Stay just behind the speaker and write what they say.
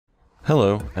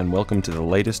Hello, and welcome to the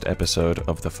latest episode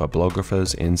of the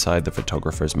Phoblographer's Inside the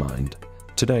Photographer's Mind.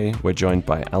 Today, we're joined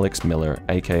by Alex Miller,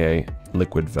 aka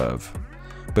Liquid Verve.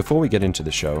 Before we get into the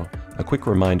show, a quick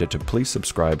reminder to please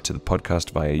subscribe to the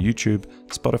podcast via YouTube,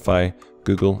 Spotify,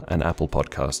 Google, and Apple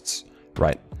Podcasts.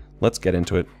 Right, let's get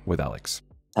into it with Alex.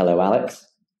 Hello, Alex.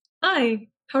 Hi,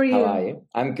 how are you? How are you?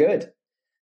 I'm good.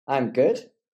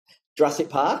 Jurassic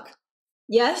Park?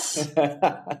 Yes.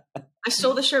 I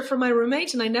stole the shirt from my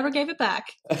roommate and I never gave it back.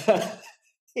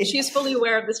 She is fully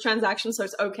aware of this transaction, so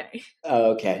it's okay.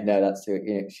 Oh, okay. No, that's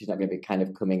she's not going to be kind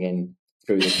of coming in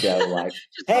through the show like,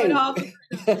 hey. No,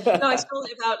 I stole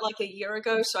it about like a year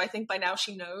ago, so I think by now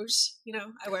she knows.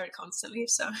 I wear it constantly.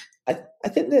 So I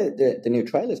think the new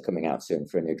trailer's coming out soon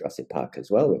for a new Jurassic Park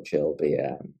as well, which will be.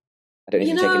 I don't know if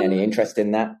you're taking any interest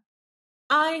in that.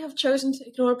 I have chosen to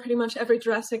ignore pretty much every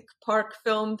Jurassic Park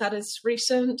film that is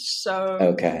recent, so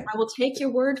okay. I will take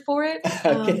your word for it.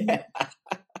 Okay.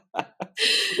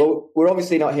 Well, we're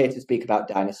obviously not here to speak about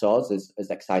dinosaurs, as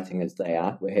exciting as they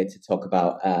are. We're here to talk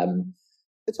about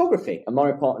photography, and more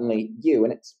importantly, you.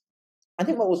 And I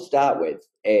think what we'll start with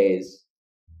is,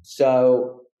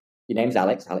 so your name's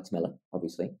Alex Miller,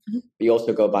 obviously, mm-hmm. But you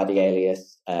also go by the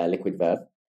alias Liquid Verve.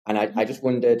 And I just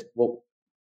wondered, well,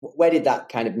 where did that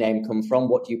kind of name come from?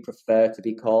 What do you prefer to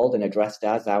be called and addressed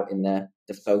as out in the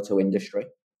photo industry?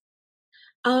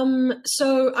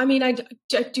 So, I mean, I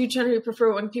do generally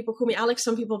prefer when people call me Alex.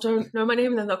 Some people don't know my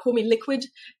name and then they'll call me Liquid.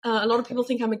 A lot of people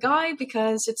think I'm a guy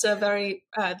because it's a very,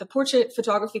 the portrait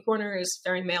photography corner is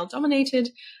very male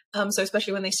dominated. So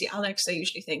especially when they see Alex, they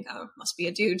usually think, oh, must be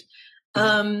a dude.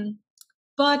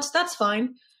 But that's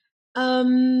fine.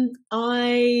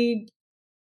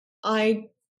 I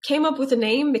came up with a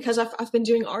name because I've been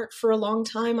doing art for a long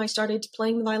time. I started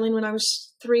playing the violin when I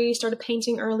was 3, started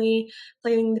painting early,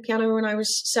 playing the piano when I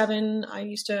was 7. I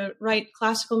used to write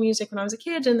classical music when I was a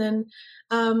kid. And then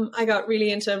I got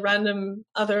really into random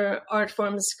other art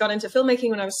forms, got into filmmaking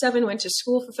when I was 7, went to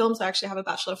school for film. So I actually have a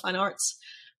Bachelor of Fine Arts.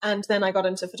 And then I got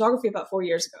into photography about 4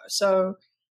 years ago. So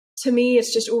to me,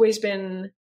 it's just always been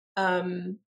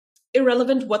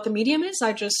irrelevant what the medium is.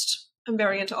 I'm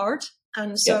very into art.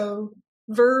 And so... Yeah.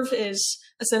 Verve is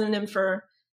a synonym for,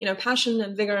 passion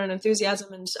and vigor and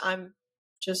enthusiasm. And I'm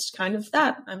just kind of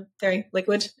that. I'm very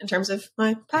liquid in terms of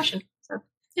my passion. So,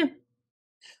 yeah.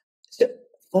 So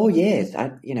 4 years,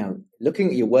 looking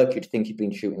at your work, you'd think you've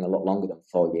been shooting a lot longer than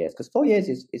 4 years, because 4 years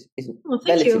is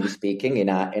relatively speaking in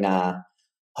our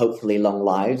hopefully long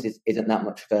lives isn't that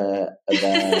much of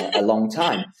a long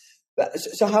time.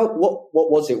 So what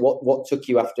was it? What took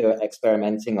you, after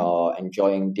experimenting or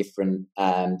enjoying different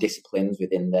disciplines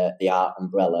within the art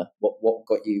umbrella? What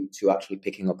got you to actually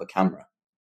picking up a camera?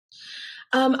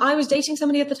 I was dating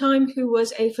somebody at the time who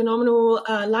was a phenomenal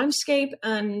landscape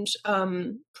and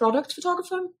product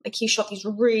photographer. Like, he shot these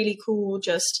really cool,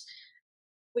 just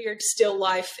weird still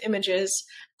life images.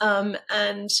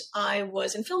 And I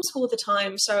was in film school at the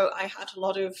time, so I had a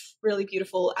lot of really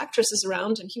beautiful actresses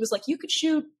around. And he was like, "You could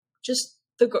shoot just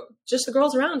the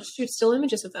girls around, just shoot still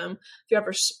images of them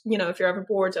if you're ever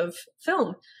bored of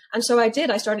film." And so I did.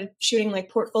 I started shooting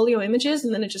like portfolio images,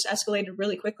 and then it just escalated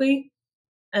really quickly.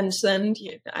 And then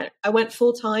I went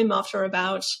full time after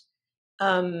about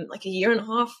like a year and a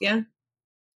half. Yeah.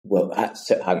 Well,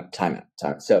 time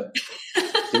out. So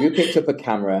you picked up a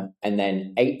camera, and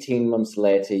then 18 months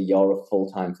later, you're a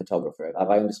full-time photographer. Have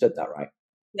I understood that right?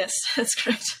 Yes, that's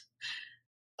correct.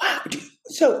 Wow.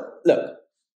 So look.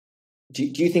 Do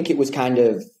you think it was kind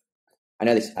of, I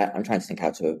know this, I'm trying to think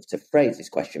how to phrase this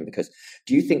question, because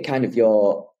do you think kind of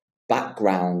your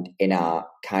background in art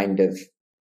kind of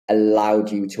allowed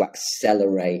you to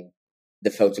accelerate the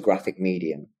photographic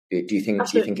medium? Do you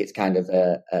think it's kind of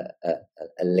a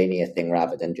linear thing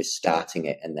rather than just starting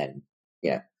it and then,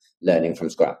 learning from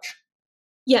scratch?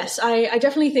 Yes, I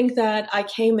definitely think that I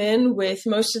came in with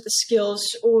most of the skills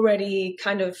already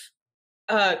kind of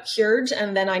cured,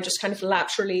 and then I just kind of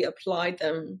laterally applied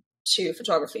them to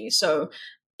photography. So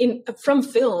from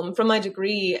my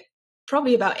degree,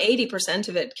 probably about 80%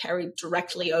 of it carried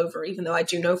directly over, even though I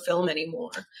do no film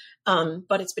anymore.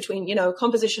 But it's between,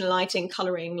 composition, lighting,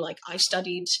 coloring. Like, I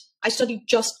studied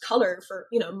just color for,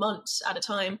 months at a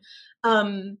time.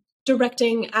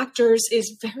 Directing actors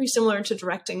is very similar to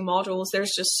directing models.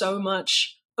 There's just so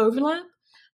much overlap.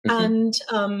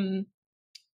 Mm-hmm.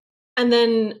 And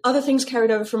then other things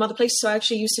carried over from other places. So I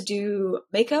actually used to do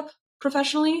makeup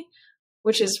professionally,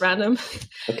 which is random.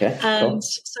 Okay. And cool.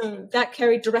 So that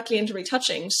carried directly into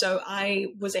retouching. So I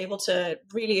was able to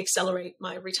really accelerate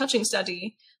my retouching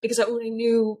study because I already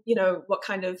knew, what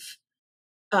kind of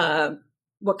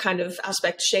what kind of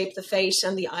aspects shape the face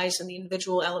and the eyes and the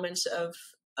individual elements of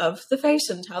the face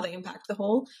and how they impact the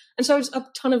whole. And so it's a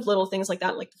ton of little things like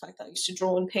that, like the fact that I used to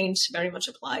draw and paint, very much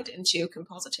applied into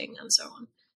compositing and so on.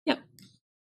 Yeah.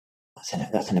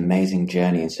 That's an amazing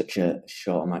journey in such a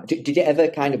short amount. Did it ever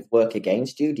kind of work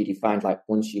against you? Did you find like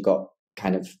once you got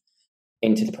kind of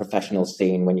into the professional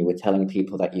scene, when you were telling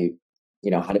people that you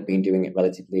hadn't been doing it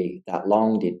relatively that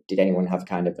long, did anyone have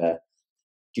kind of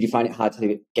did you find it hard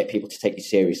to get people to take you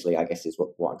seriously, I guess is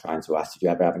what I'm trying to ask. Did you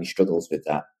ever have any struggles with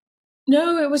that?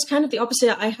 No, it was kind of the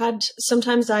opposite.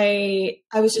 Sometimes I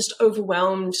was just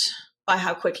overwhelmed by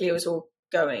how quickly it was all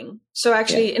going. So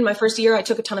actually in my first year, I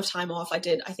took a ton of time off. I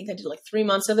think I did like 3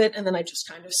 months of it. And then I just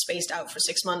kind of spaced out for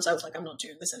 6 months. I was like, I'm not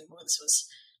doing this anymore. This was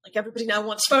like, everybody now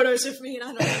wants photos of me and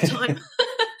I don't have time.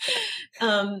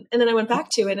 And then I went back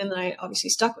to it and then I obviously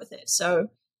stuck with it. So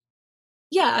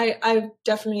yeah, I've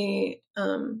definitely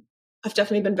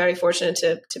been very fortunate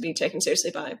to be taken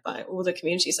seriously by all the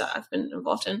communities that I've been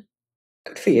involved in.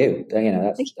 Good for you.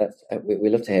 That's we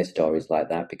love to hear stories like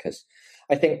that, because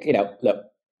I think, look,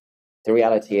 the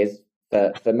reality is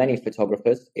for many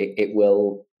photographers,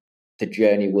 the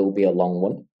journey will be a long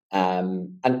one.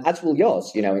 And as will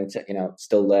yours,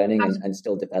 still learning and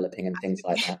still developing and things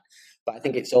like that. But I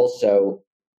think it's also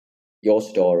your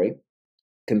story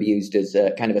can be used as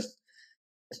a kind of a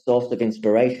source of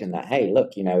inspiration that, hey,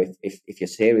 look, if you're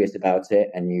serious about it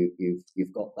and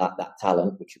you've got that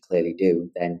talent, which you clearly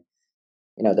do, then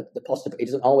the possibility, it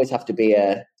doesn't always have to be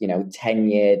a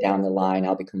 10-year down the line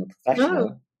I'll become a professional.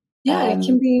 No. Yeah, it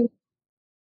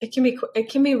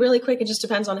can be really quick. It just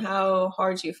depends on how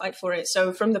hard you fight for it.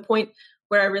 So from the point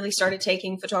where I really started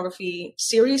taking photography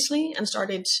seriously and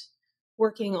started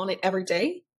working on it every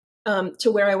day,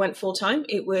 to where I went full time,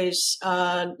 it was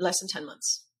less than 10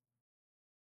 months.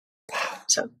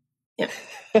 So yeah.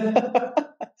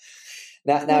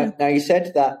 Now you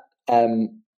said that,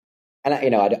 and I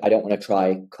don't want to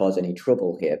try cause any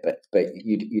trouble here, but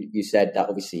you said that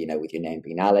obviously, with your name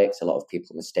being Alex, a lot of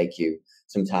people mistake you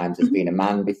sometimes as being a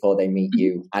man before they meet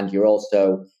you, and you're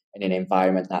also in an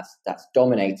environment that's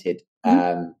dominated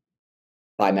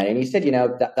by men. And you said,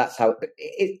 that's how.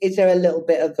 Is there a little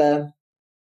bit of a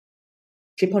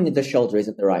chip on the shoulder?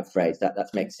 Isn't the right phrase. That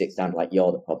makes it sound like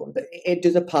you're the problem. But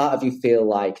does a part of you feel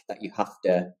like that you have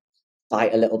to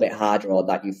fight a little bit harder, or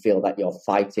that you feel that you're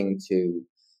fighting to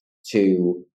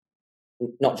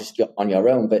not just on your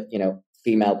own, but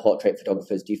female portrait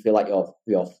photographers? Do you feel like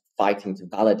you're fighting to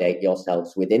validate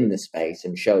yourselves within the space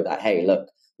and show that, hey, look,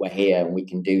 we're here and we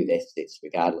can do this? It's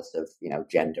regardless of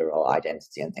gender or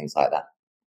identity and things like that.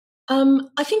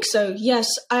 I think so. Yes,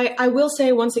 I will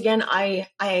say once again, I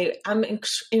am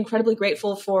incredibly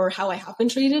grateful for how I have been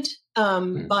treated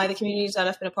by the communities that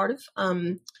I've been a part of.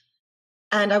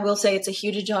 And I will say it's a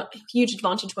huge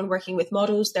advantage when working with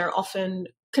models. They're often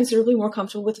considerably more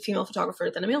comfortable with a female photographer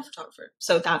than a male photographer.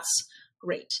 So that's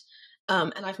great.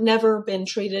 And I've never been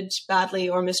treated badly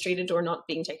or mistreated or not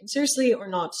being taken seriously or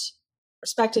not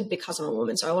respected because I'm a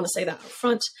woman. So I want to say that up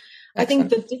front. Excellent. I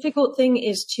think the difficult thing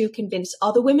is to convince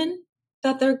other women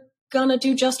that they're gonna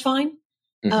do just fine.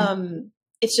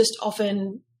 It's just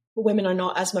often women are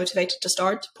not as motivated to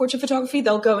start portrait photography.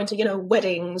 They'll go into,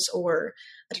 weddings or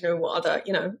I don't know what other,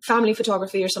 family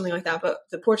photography or something like that. But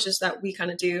the portraits that we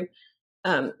kind of do,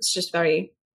 it's just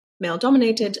very male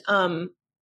dominated. And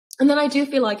then I do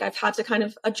feel like I've had to kind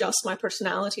of adjust my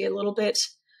personality a little bit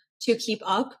to keep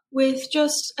up with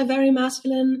just a very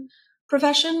masculine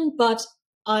profession. But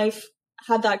I've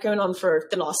had that going on for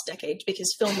the last decade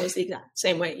because film was the exact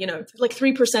same way. Like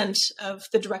 3% of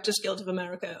the Directors Guild of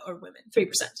America are women. 3%.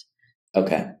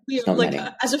 Okay. Like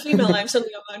as a female, I'm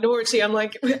suddenly a minority. I'm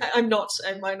like, I'm not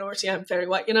a minority. I'm very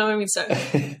white. You know what I mean? So,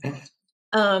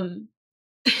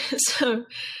 so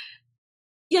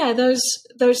yeah, those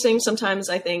things. Sometimes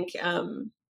I think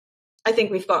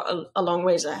we've got a long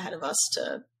ways ahead of us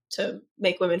to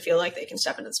make women feel like they can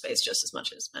step into the space just as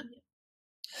much as men.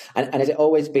 And has it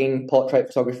always been portrait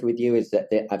photography with you?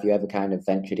 Have you ever kind of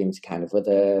ventured into kind of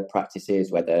other practices,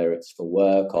 whether it's for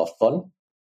work or fun?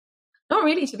 Not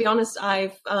really, to be honest.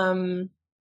 I've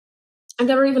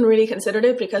never even really considered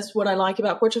it because what I like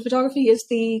about portrait photography is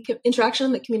the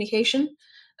interaction, the communication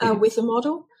with the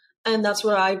model. And that's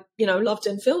what I, loved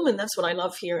in film, and that's what I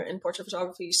love here in portrait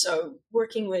photography. So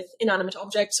working with inanimate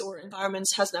objects or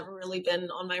environments has never really been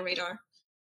on my radar.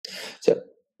 So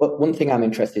one thing I'm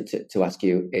interested to ask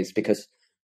you is, because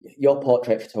your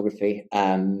portrait photography,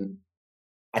 I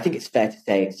think it's fair to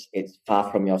say it's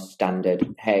far from your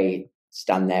standard, hey,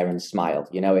 stand there and smile.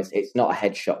 It's not a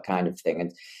headshot kind of thing.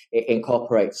 And it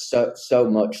incorporates so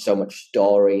much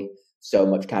story, so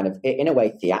much kind of, in a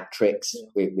way, theatrics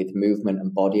with movement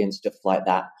and body and stuff like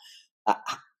that.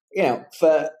 You know,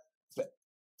 for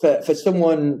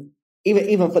someone,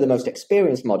 even for the most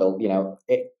experienced model, you know,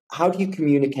 how do you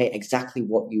communicate exactly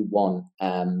what you want?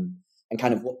 And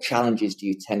kind of what challenges do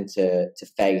you tend to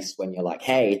face when you're like,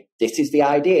 hey, this is the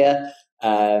idea,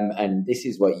 and this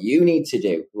is what you need to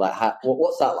do? Like,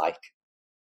 what's that like?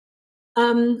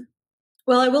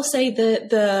 Well, I will say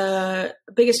the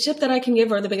biggest tip that I can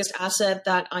give, or the biggest asset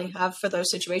that I have for those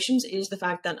situations, is the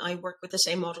fact that I work with the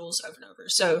same models over and over.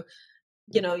 So,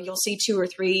 you know, you'll see 2 or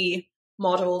 3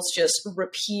 models just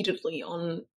repeatedly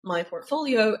on my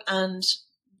portfolio, and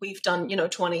we've done, you know,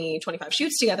 20, 25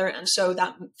 shoots together. And so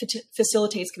that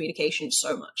facilitates communication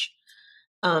so much.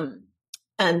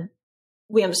 And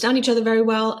we understand each other very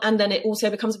well. And then it also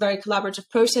becomes a very collaborative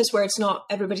process where it's not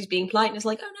everybody's being polite and it's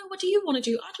like, oh no, what do you want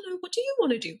to do? I don't know. What do you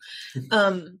want to do?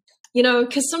 You know,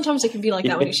 because sometimes it can be like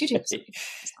that when you're shooting.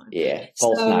 Yeah,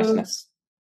 false niceness.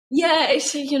 Yeah,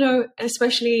 it's, you know,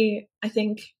 especially I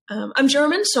think I'm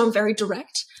German, so I'm very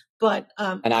direct. But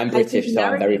and I'm British, so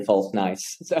I'm very false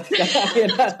nice. So, you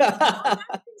know.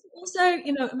 Also,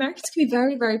 you know, Americans can be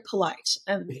very, very polite,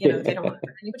 and you know they don't want to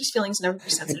hurt anybody's feelings and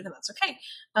everybody's sensitive, and that's okay.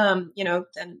 You know,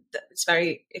 and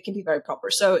it can be very proper.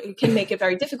 So it can make it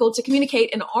very difficult to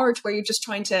communicate in art where you're just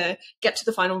trying to get to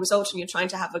the final result and you're trying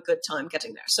to have a good time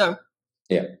getting there. So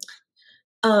yeah.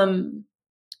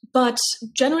 But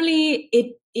generally,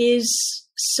 it is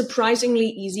surprisingly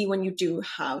easy when you do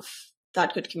have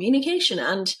that good communication,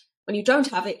 and when you don't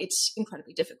have it, it's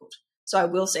incredibly difficult. So I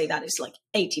will say that is like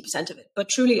 80% of it. But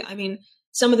truly, I mean,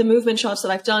 some of the movement shots that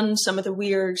I've done, some of the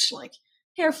weird like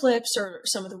hair flips or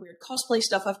some of the weird cosplay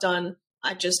stuff I've done,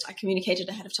 I communicated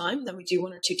ahead of time. Then we do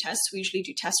 1 or 2 tests. We usually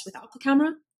do tests without the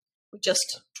camera. We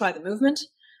just try the movement.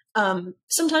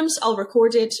 Sometimes I'll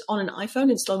record it on an iPhone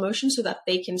in slow motion so that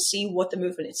they can see what the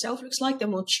movement itself looks like.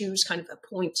 Then we'll choose kind of a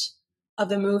point of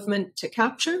the movement to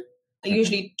capture. I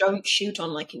usually don't shoot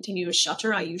on like continuous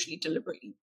shutter. I usually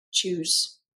deliberately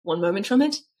choose one moment from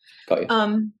it. Got you.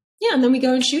 Yeah, and then we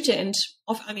go and shoot it. And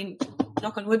I mean,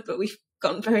 knock on wood, but we've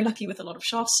gotten very lucky with a lot of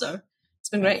shots, so it's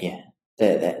been great. Yeah,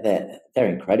 they're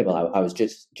incredible. I was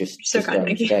just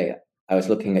today. I was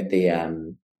looking at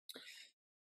the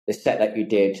set that you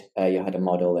did. You had a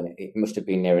model, and it must have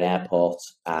been near an airport.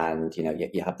 And you know,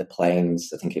 you have the planes.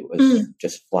 I think it was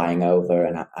just flying over,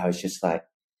 and I was just like,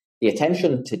 the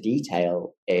attention to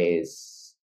detail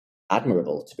is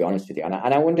admirable, to be honest with you. And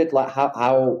I wondered, like,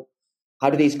 how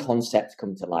do these concepts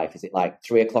come to life? Is it like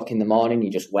 3 o'clock in the morning,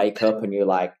 you just wake up and you're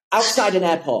like, outside an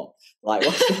airport? Like,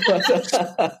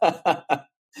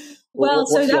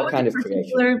 what's your kind of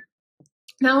creation?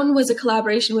 That one was a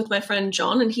collaboration with my friend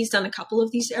John, and he's done a couple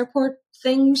of these airport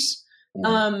things.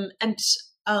 By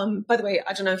the way,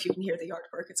 I don't know if you can hear the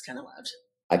artwork. It's kind of loud.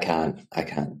 I can.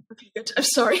 Okay, good. I'm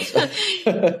sorry.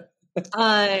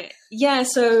 Yeah,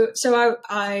 so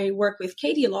I work with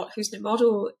Katie a lot, who's the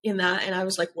model in that, and I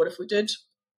was like, what if we did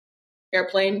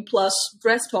airplane plus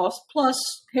dress toss plus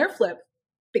hair flip,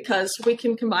 because we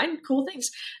can combine cool things.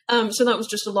 So that was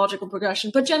just a logical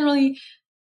progression. But generally,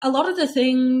 a lot of the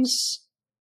things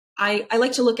I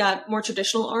like to look at more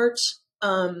traditional art,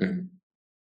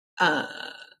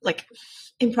 like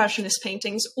impressionist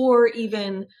paintings, or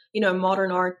even, you know,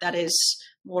 modern art that is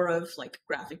more of like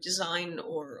graphic design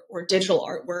or digital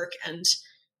artwork. And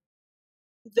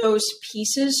those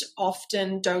pieces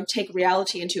often don't take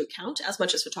reality into account as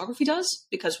much as photography does,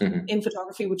 because in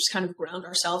photography, we just kind of ground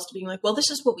ourselves to being like, well, this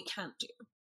is what we can't do.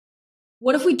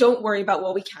 What if we don't worry about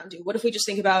what we can do? What if we just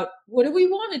think about, what do we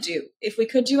want to do if we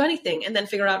could do anything, and then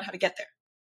figure out how to get there?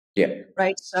 Yeah.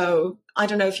 Right. So I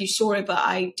don't know if you saw it, but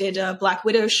I did a Black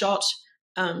Widow shot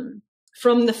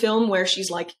from the film where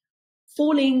she's like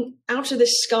falling out of the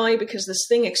sky because this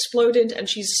thing exploded, and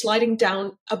she's sliding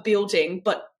down a building,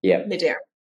 but midair.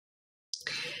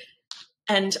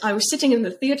 And I was sitting in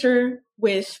the theater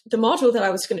with the model that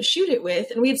I was going to shoot it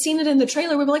with, and we had seen it in the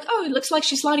trailer. We were like, oh, it looks like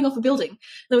she's sliding off a building. And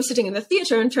I was sitting in the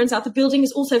theater, and turns out the building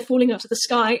is also falling out of the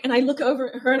sky. And I look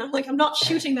over at her, and I'm like, I'm not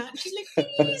shooting that. And she's like,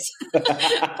 please.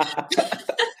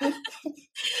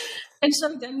 And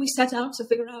so then we set out to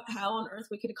figure out how on earth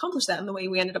we could accomplish that. And the way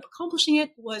we ended up accomplishing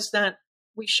it was that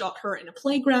we shot her in a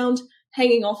playground,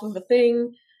 hanging off of a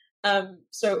thing.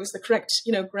 So it was the correct,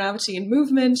 you know, gravity and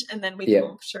movement. And then we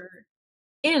pumped her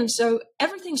in. So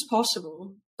everything's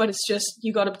possible, but it's just,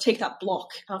 you got to take that block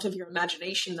out of your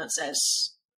imagination that says,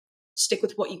 stick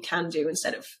with what you can do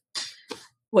instead of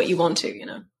what you want to, you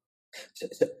know?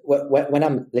 So when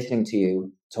I'm listening to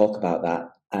you talk about that,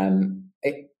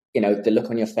 you know, the look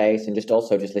on your face, and just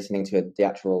listening to the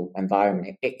actual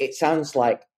environment, it sounds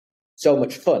like so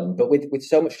much fun, but with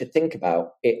so much to think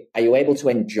about, are you able to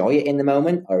enjoy it in the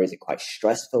moment, or is it quite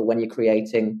stressful when you're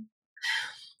creating?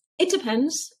 It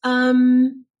depends.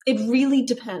 It really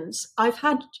depends. I've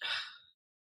had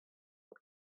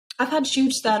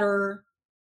shoots that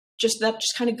just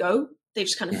kind of go. They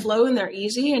just kind of flow and they're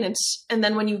easy, and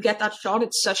then when you get that shot,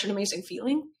 it's such an amazing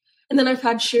feeling. And then I've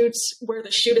had shoots where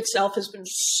the shoot itself has been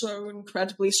so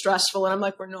incredibly stressful, and I'm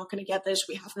like, we're not going to get this.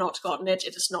 We have not gotten it.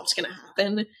 It is not going to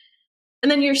happen.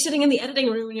 And then you're sitting in the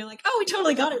editing room and you're like, oh, we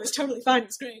totally got it. It was totally fine. It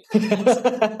was great.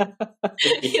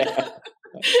 Yeah.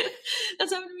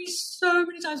 That's happened to me so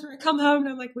many times where I come home and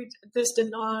I'm like, this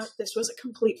was a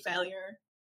complete failure.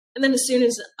 And then as soon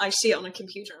as I see it on a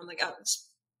computer, I'm like, oh, it's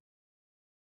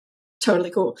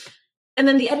totally cool. And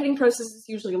then the editing process is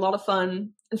usually a lot of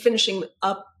fun, and finishing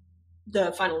up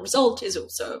the final result is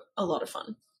also a lot of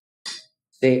fun.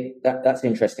 See, that's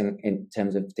interesting in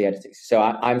terms of the editing. So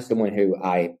I'm someone who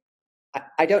I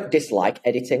don't dislike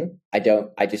editing. I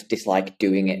just dislike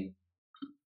doing it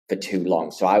for too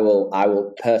long. So I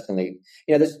will personally,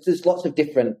 there's lots of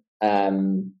different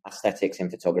aesthetics in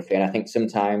photography, and I think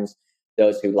sometimes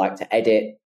those who like to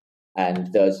edit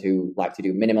and those who like to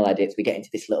do minimal edits, we get into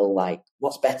this little like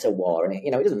what's better war, and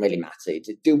it doesn't really matter.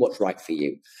 To do what's right for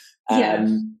you. Yeah,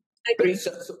 I agree.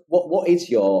 So what is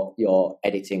your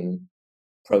editing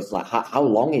process like? How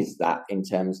long is that in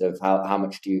terms of how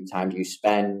much time do you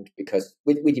spend? Because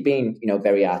with you being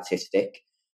very artistic,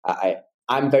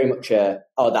 I'm very much a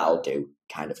that'll do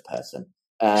kind of person.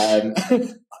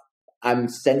 I'm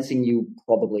sensing you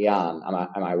probably aren't.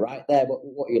 Am I right there?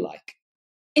 What are you like?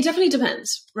 It definitely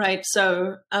depends, right?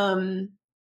 So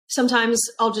sometimes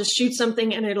I'll just shoot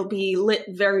something and it'll be lit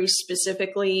very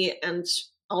specifically, and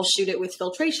I'll shoot it with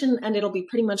filtration and it'll be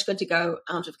pretty much good to go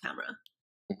out of camera.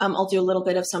 I'll do a little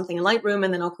bit of something in Lightroom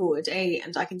and then I'll call it a day,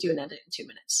 and I can do an edit in 2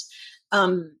 minutes.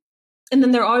 And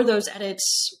then there are those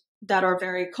edits that are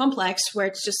very complex where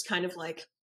it's just kind of like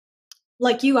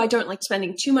you, I don't like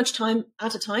spending too much time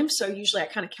at a time. So usually I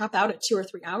kind of cap out at 2 or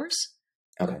 3 hours.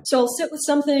 Okay. So I'll sit with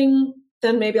something,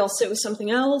 then maybe I'll sit with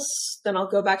something else, then I'll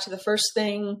go back to the first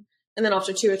thing. And then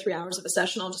after 2 or 3 hours of a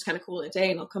session, I'll just kind of call it a day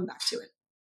and I'll come back to it.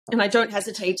 And I don't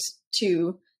hesitate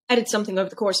to edit something over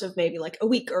the course of maybe like a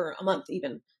week or a month,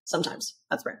 even sometimes.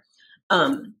 That's rare.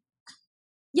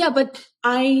 But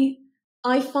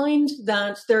I find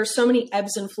that there are so many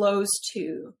ebbs and flows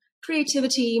to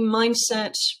creativity,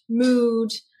 mindset, mood.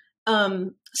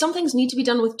 Some things need to be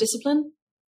done with discipline.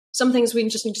 Some things we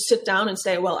just need to sit down and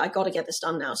say, well, I got to get this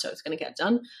done now, so it's going to get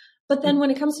done. But then when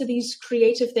it comes to these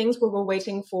creative things where we're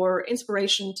waiting for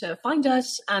inspiration to find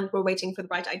us, and we're waiting for the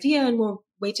right idea, and we're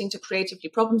waiting to creatively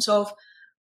problem solve,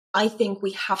 I think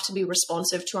we have to be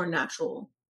responsive to our natural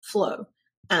flow.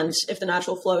 And if the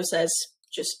natural flow says,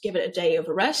 just give it a day of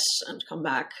a rest and come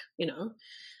back,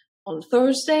 on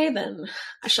Thursday, then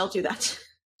I shall do that.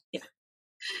 Yeah.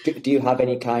 Do you have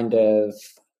any kind of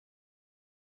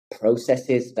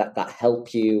processes that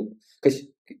help you? Because,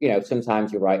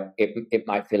 sometimes you're right, it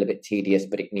might feel a bit tedious,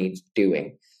 but it needs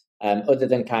doing. Other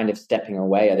than kind of stepping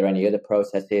away, are there any other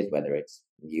processes, whether it's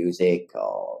music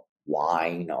or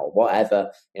wine or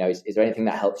whatever? Is there anything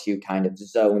that helps you kind of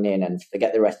zone in and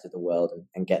forget the rest of the world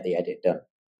and get the edit done?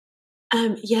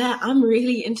 I'm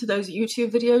really into those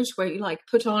YouTube videos where you like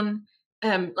put on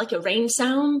like a rain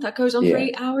sound that goes on for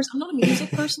 8 hours. I'm not a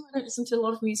music person. I don't listen to a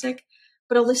lot of music,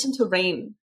 but I'll listen to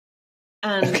rain.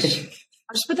 And I'll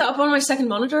just put that up on my second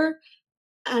monitor,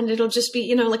 and it'll just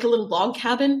be, like a little log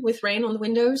cabin with rain on the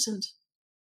windows, and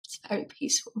it's very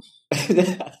peaceful.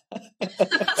 That's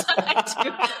what I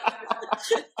do.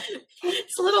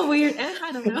 It's a little weird.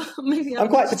 I don't know. Maybe I'm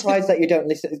quite surprised that you don't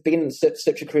listen. Being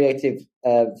such a creative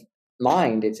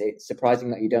mind, it's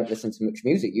surprising that you don't listen to much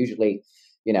music. Usually,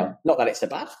 not that it's a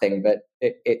bad thing, but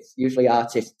it's usually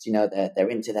artists, they're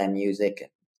into their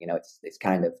music. It's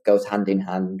kind of goes hand in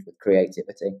hand with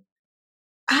creativity.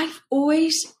 I've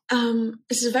always,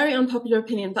 this is a very unpopular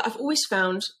opinion, but I've always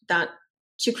found that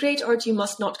to create art, you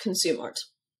must not consume art.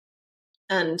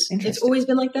 And it's always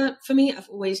been like that for me. I've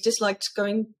always disliked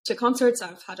going to concerts.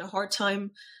 I've had a hard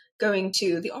time going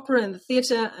to the opera and the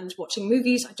theatre and watching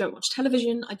movies. I don't watch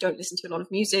television. I don't listen to a lot of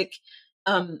music.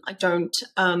 I don't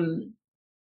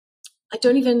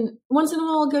even, once in a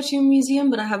while I'll go to a museum,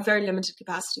 but I have very limited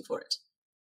capacity for it.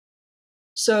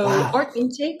 So art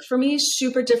intake for me is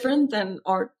super different than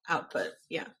art output.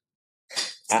 Yeah.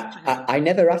 I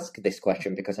never ask this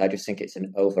question because I just think it's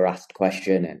an over-asked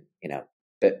question, and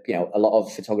but a lot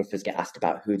of photographers get asked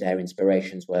about who their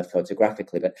inspirations were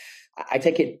photographically, but I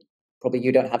take it probably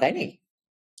you don't have any.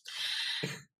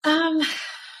 Not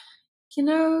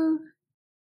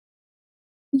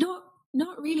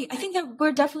Not really. I think there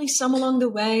were definitely some along the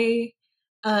way.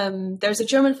 There's a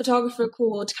German photographer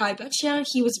called Kai Böttcher.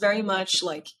 He was very much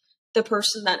like the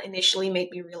person that initially made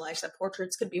me realize that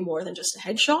portraits could be more than just a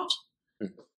headshot.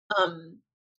 Um,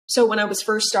 so when I was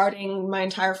first starting, my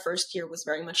entire first year was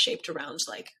very much shaped around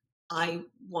like, I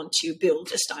want to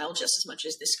build a style just as much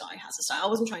as this guy has a style. I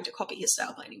wasn't trying to copy his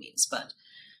style by any means,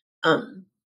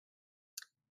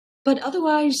 but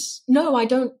otherwise, no, I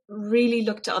don't really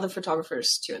look to other photographers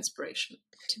to inspiration,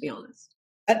 to be honest.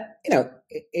 And,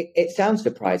 it sounds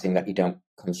surprising that you don't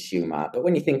consume art, but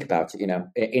when you think about it,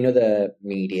 in other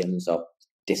mediums or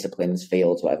disciplines,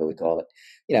 fields, whatever we call it,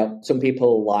 some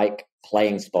people like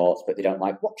playing sports, but they don't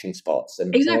like watching sports.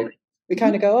 And exactly. We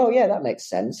kind of go, oh, yeah, that makes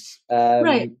sense.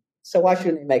 Right. So why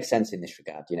shouldn't it make sense in this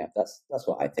regard? That's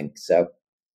what I think. So,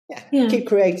 yeah. Keep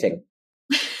creating.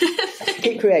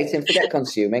 Keep creating, forget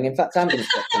consuming. In fact, I'm going to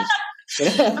stop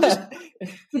consuming.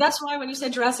 That's why when you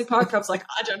said Jurassic Park, I was like,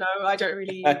 I don't know. I don't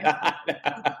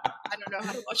know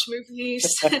how to watch movies.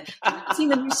 I haven't seen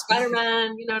the new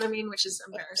Spider-Man, you know what I mean? Which is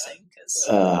embarrassing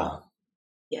because,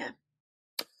 yeah.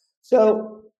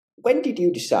 So when did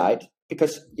you decide?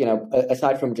 Because,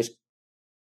 aside from just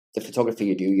the photography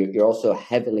you do, you're also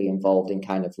heavily involved in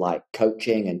kind of like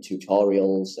coaching and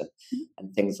tutorials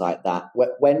and things like that.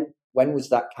 When was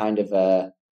that kind of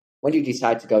when did you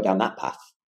decide to go down that path?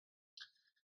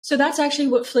 So that's actually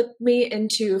what flipped me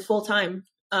into full-time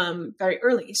very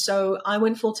early. So I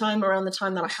went full-time around the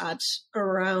time that I had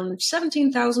around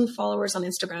 17,000 followers on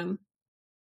Instagram.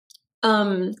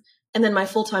 And then my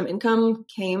full-time income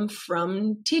came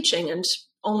from teaching, and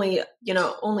only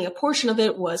a portion of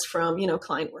it was from,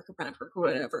 client work or brand work or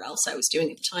whatever else I was doing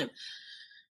at the time.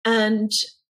 And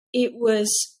it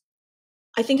was,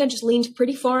 I think I just leaned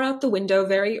pretty far out the window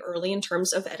very early in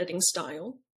terms of editing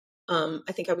style.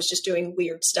 I think I was just doing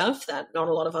weird stuff that not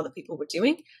a lot of other people were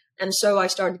doing. And so I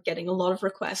started getting a lot of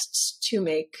requests to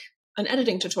make an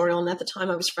editing tutorial. And at the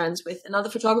time I was friends with another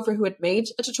photographer who had made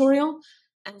a tutorial.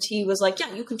 And he was like,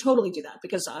 yeah, you can totally do that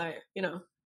because I'm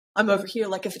over here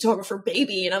like a photographer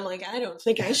baby. And I'm like, I don't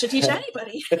think I should teach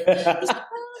anybody. He's like, no,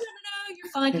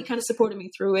 you're fine. He kind of supported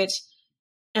me through it.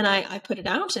 And I put it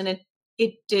out, and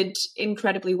it did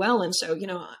incredibly well. And so,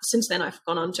 since then I've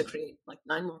gone on to create like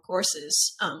 9 more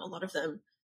courses. A lot of them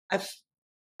I've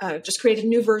just created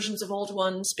new versions of old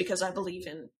ones because I believe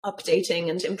in updating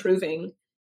and improving,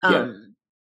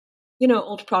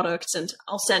 old products. And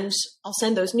I'll send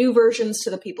those new versions to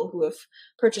the people who have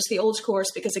purchased the old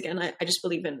course, because again, I just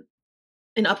believe in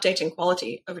updating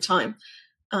quality over time.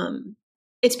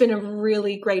 It's been a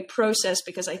really great process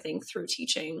because I think through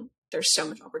teaching, there's so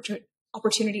much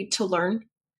opportunity to learn.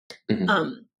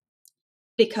 Mm-hmm.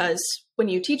 Because when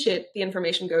you teach it, the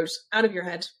information goes out of your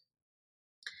head,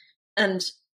 and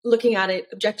looking at it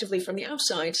objectively from the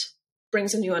outside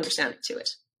brings a new understanding to it.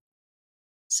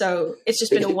 So it's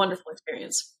just been a wonderful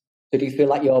experience. So do you feel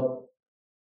like you're,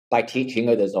 by teaching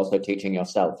others, also teaching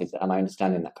yourself? Am I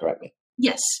understanding that correctly?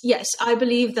 Yes. I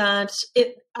believe that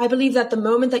the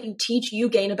moment that you teach, you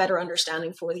gain a better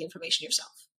understanding for the information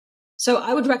yourself. So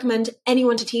I would recommend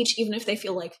anyone to teach, even if they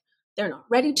feel like they're not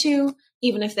ready to,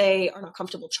 even if they are not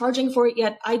comfortable charging for it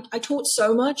yet. I taught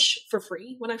so much for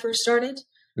free when I first started,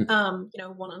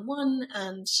 one-on-one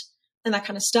and that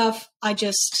kind of stuff.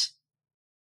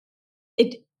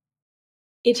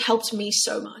 It helped me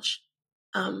so much.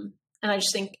 And I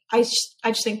just think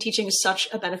teaching is such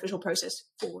a beneficial process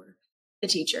for the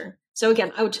teacher. So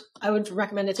again, I would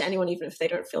recommend it to anyone, even if they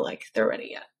don't feel like they're ready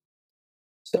yet.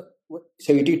 So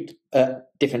you do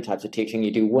different types of teaching.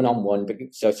 You do one-on-one, but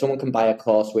so someone can buy a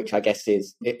course, which I guess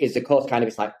is the course kind of,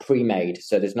 it's like pre-made,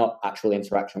 so there's not actual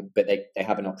interaction, but they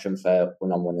have an option for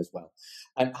one-on-one as well.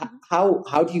 And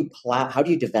how do you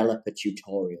develop a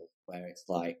tutorial where it's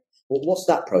like, what's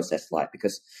that process like?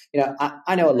 Because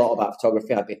I know a lot about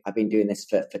photography. I've been doing this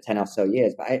for 10 or so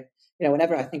years, but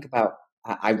whenever I think about,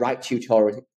 I write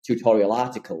tutorial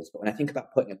articles, but when I think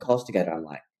about putting a course together, I'm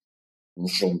like,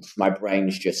 my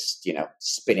brain's just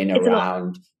spinning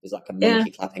around. There's like a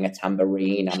monkey clapping a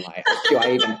tambourine. I'm like,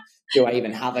 do I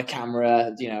even have a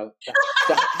camera?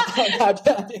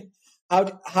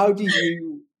 How do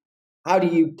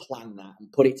you plan that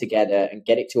and put it together and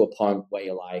get it to a point where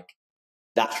you're like,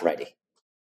 that's ready?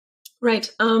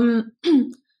 Right.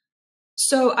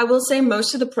 So I will say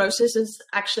most of the process is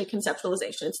actually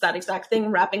conceptualization. It's that exact thing,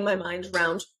 wrapping my mind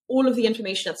around all of the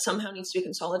information that somehow needs to be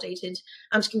consolidated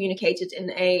and communicated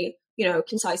in a,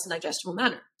 concise and digestible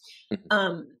manner.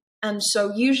 Mm-hmm. And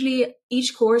so usually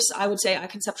each course, I would say I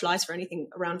conceptualize for anything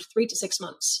around 3 to 6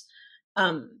 months.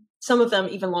 some of them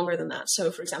even longer than that.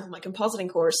 So for example, my compositing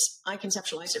course, I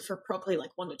conceptualized it for probably like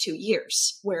 1 to 2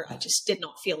 years, where I just did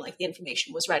not feel like the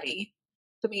information was ready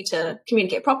for me to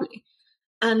communicate properly.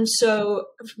 And so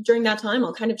during that time,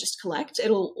 I'll kind of just collect.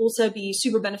 It'll also be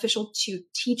super beneficial to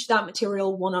teach that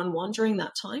material one-on-one during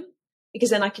that time, because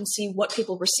then I can see what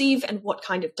people receive and what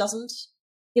kind of doesn't,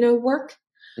 work.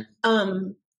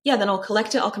 Then I'll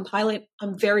collect it, I'll compile it.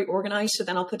 I'm very organized. So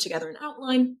then I'll put together an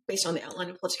outline. Based on the outline,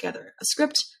 I'll put together a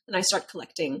script. Then I start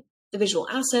collecting the visual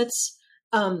assets.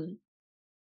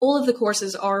 All of the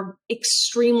courses are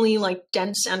extremely like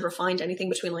dense and refined, anything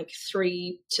between like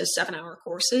 3 to 7 hour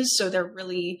courses. So they're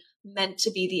really meant to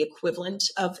be the equivalent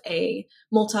of a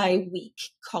multi-week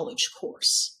college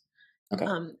course. Okay.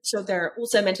 So they're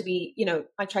also meant to be,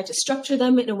 I try to structure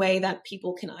them in a way that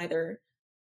people can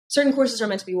certain courses are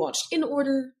meant to be watched in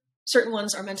order. Certain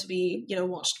ones are meant to be,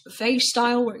 watched buffet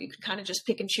style, where you can kind of just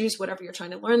pick and choose whatever you're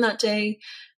trying to learn that day.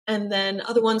 And then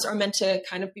other ones are meant to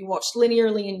kind of be watched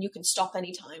linearly, and you can stop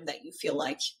anytime that you feel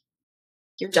like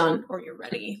you're done or you're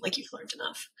ready, like you've learned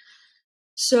enough.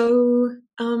 So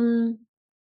that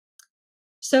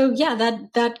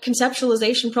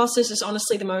conceptualization process is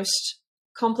honestly the most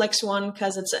complex one,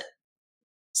 because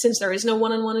since there is no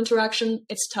one-on-one interaction,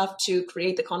 it's tough to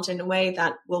create the content in a way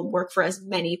that will work for as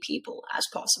many people as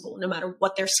possible, no matter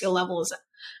what their skill level is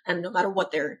and no matter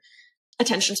what their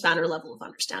attention span or level of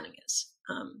understanding is.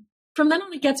 From then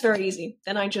on, it gets very easy.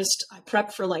 Then I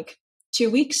prep for like 2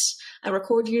 weeks. I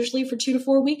record usually for 2 to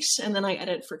 4 weeks, and then I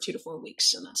edit for 2 to 4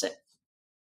 weeks, and that's it.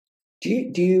 Do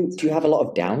you have a lot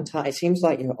of downtime? It seems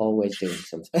like you're always doing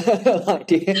something. I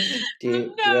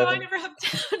never have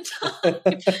downtime.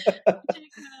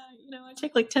 I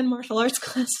take like 10 martial arts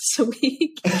classes a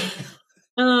week.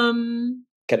 Can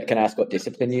I ask what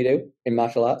discipline you do in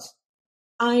martial arts?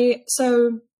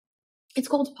 So it's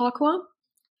called Pakwa.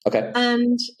 Okay.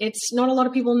 And it's not a lot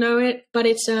of people know it, but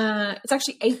it's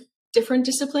actually 8 different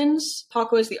disciplines.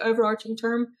 Pakwa is the overarching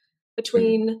term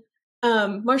between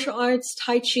martial arts,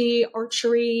 Tai Chi,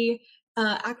 archery,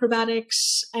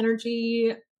 acrobatics,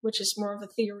 energy, which is more of a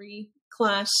theory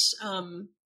class,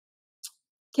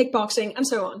 kickboxing, and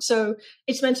so on. So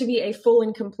it's meant to be a full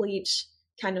and complete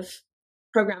kind of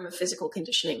program of physical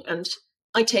conditioning. And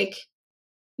I take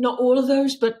not all of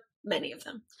those, but many of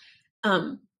them.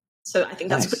 So I think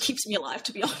that's what keeps me alive,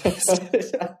 to be honest.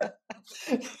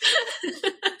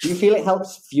 Do you feel it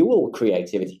helps fuel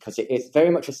creativity? Because it's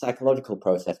very much a psychological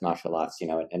process, martial arts,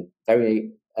 and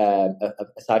very,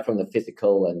 aside from the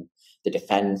physical and the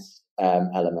defense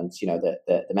elements,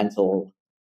 the mental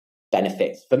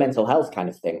benefits for mental health kind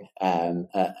of thing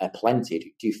are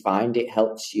plenty. Do you find it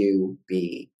helps you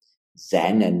be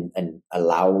zen and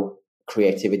allow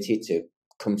creativity to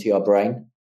come to your brain?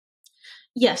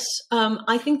 Yes.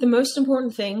 I think the most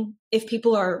important thing, if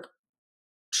people are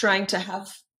trying to have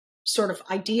sort of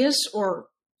ideas or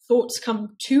thoughts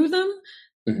come to them,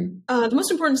 the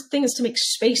most important thing is to make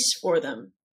space for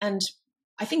them. And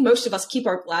I think most of us keep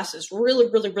our glasses really,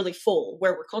 really, really full,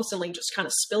 where we're constantly just kind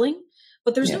of spilling,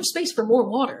 but there's no space for more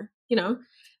water, Yeah.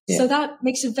 So that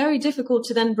makes it very difficult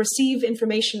to then receive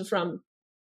information from,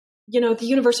 the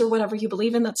universe or whatever you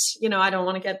believe in. That's, I don't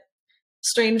want to get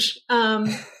strange.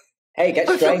 Hey, get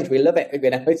strange. We love it.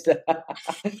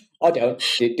 I don't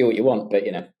do what you want, but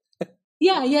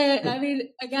Yeah. I mean,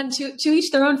 again, to each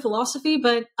their own philosophy,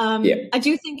 but I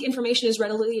do think information is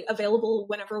readily available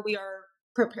whenever we are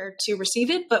prepared to receive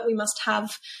it, but we must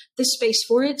have the space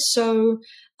for it. So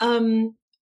I'm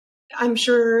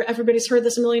sure everybody's heard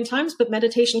this a million times, but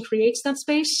meditation creates that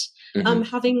space.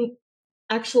 Having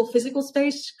actual physical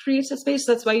space creates that space.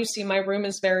 That's why you see my room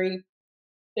is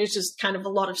there's just kind of a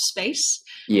lot of space.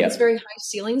 Yeah. It's very high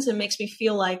ceilings. It makes me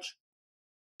feel like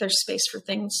there's space for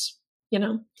things, I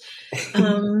don't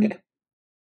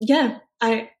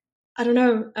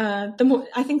know.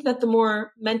 I think that the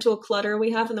more mental clutter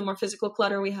we have and the more physical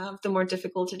clutter we have, the more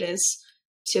difficult it is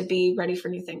to be ready for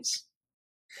new things.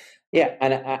 Yeah,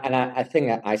 and I think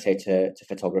that I say to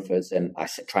photographers, and I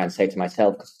try and say to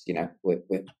myself, because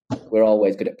we're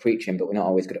always good at preaching, but we're not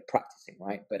always good at practicing,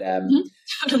 right? But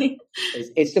totally.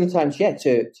 it's sometimes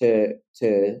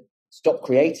to stop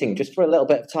creating just for a little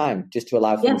bit of time, just to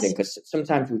allow things in, because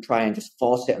sometimes we try and just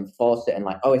force it, and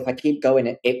like, oh, if I keep going,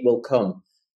 it will come.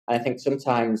 And I think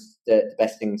sometimes the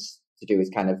best things to do is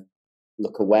kind of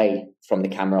look away from the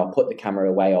camera, or put the camera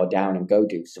away or down, and go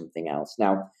do something else.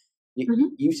 Now,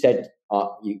 you said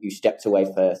you stepped away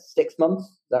for 6 months.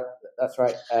 That's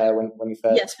right. When you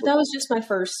first. Yes, but that was just my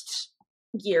first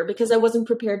year because I wasn't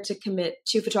prepared to commit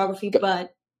to photography.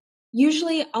 But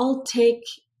usually, I'll take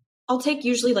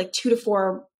usually like 2 to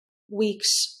 4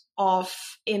 weeks off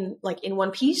in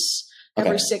one piece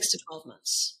every 6 to 12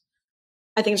 months.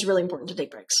 I think it's really important to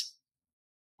take breaks.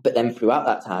 But then throughout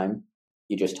that time,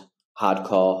 you just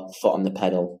hardcore, foot on the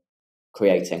pedal,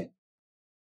 creating.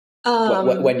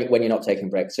 When you're not taking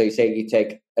breaks. So you say you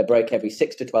take a break every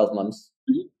 6 to 12 months,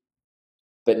 mm-hmm.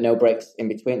 but no breaks in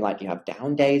between. Like, do you have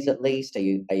down days at least? Or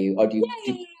do you?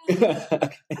 Yeah.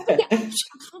 I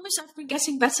promise I've been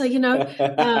getting better.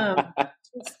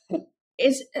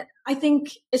 I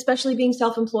think, especially being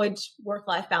self-employed,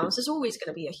 work-life balance is always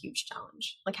going to be a huge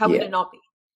challenge. Like, how could it not be?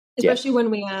 Especially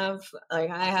when we have,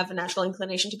 I have a natural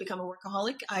inclination to become a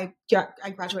workaholic. I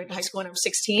graduated high school when I was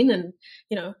 16, and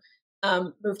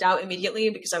moved out immediately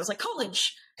because I was like,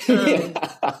 college. I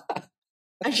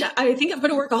think I've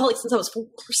been a workaholic since I was 4.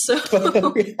 So,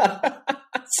 so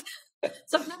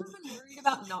I've never been worried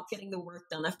about not getting the work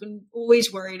done. I've been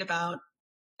always worried about.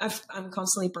 I'm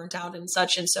constantly burnt out and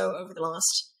such. And so over the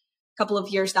last couple of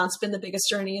years, that's been the biggest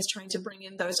journey, is trying to bring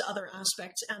in those other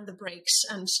aspects and the breaks,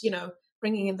 and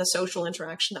bringing in the social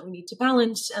interaction that we need to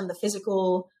balance, and the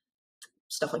physical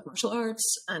stuff like martial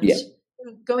arts, and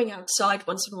going outside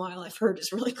once in a while, I've heard,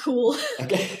 is really cool.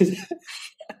 Okay.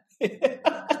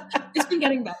 It's been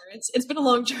getting better. It's been a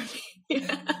long journey.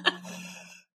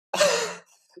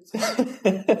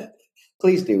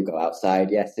 Please do go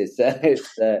outside. Yes, it's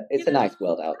a nice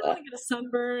world out there. I don't want to get a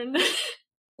sunburn.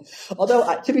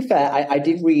 Although, to be fair, I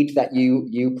did read that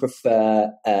you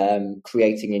prefer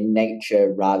creating in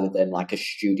nature rather than like a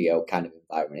studio kind of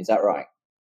environment. Is that right?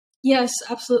 Yes,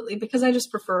 absolutely. Because I just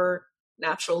prefer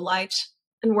natural light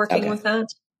and working with that.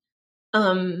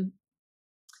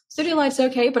 Studio light's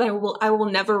okay, but I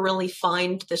will never really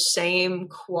find the same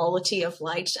quality of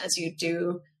light as you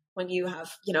do when you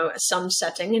have, a sun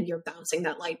setting and you're bouncing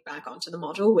that light back onto the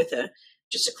model with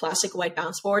just a classic white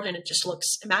bounce board, and it just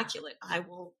looks immaculate. I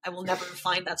will never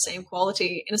find that same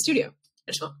quality in a studio.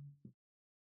 I just won't.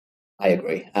 I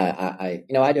agree. I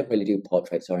don't really do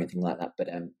portraits or anything like that, but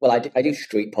I do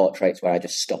street portraits where I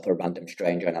just stop a random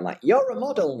stranger and I'm like, "You're a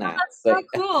model now." That's so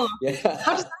cool. Yeah.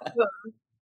 How does that go?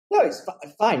 No, it's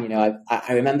fine.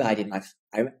 I remember I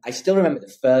still remember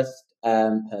the first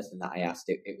person that I asked.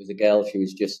 It was a girl. She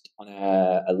was just on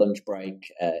a lunch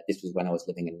break. This was when I was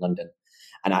living in London,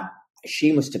 and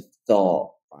she must have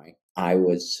thought, right, I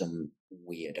was some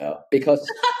weirdo because.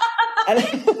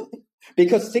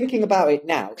 Because thinking about it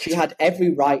now, she had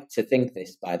every right to think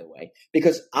this, by the way,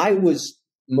 because I was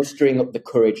mustering up the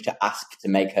courage to ask to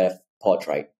make her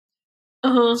portrait.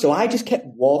 Uh-huh. So I just kept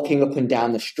walking up and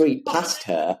down the street past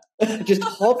her, just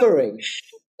hovering.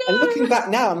 No. And looking back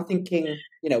now, I'm thinking,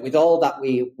 with all that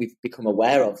we've become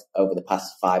aware of over the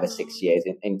past 5 or 6 years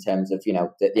in terms of,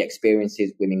 the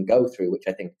experiences women go through, which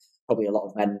I think probably a lot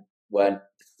of men weren't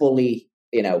fully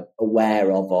aware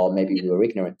of, or maybe we were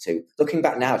ignorant to. Looking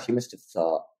back now, she must have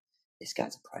thought, this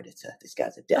guy's a predator, this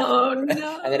guy's a devil. Oh,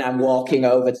 no. And then I'm walking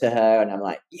over to her and I'm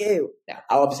like, you. Now,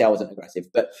 obviously I wasn't aggressive,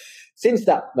 but since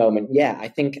that moment, I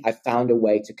think I found a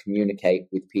way to communicate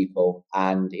with people,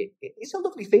 and it's a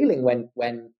lovely feeling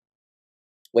when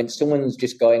someone's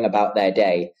just going about their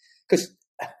day. Because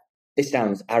this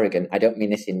sounds arrogant. I don't mean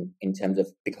this in terms of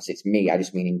because it's me. I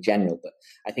just mean in general. But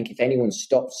I think if anyone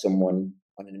stops someone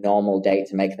on a normal day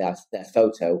to make their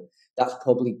photo, that's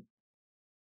probably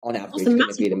on average going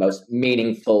to be the most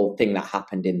meaningful thing that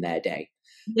happened in their day.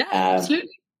 Yeah, absolutely.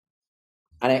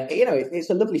 And it's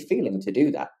a lovely feeling to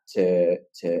do that, to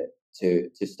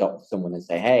stop someone and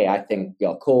say, hey, I think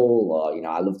you're cool, or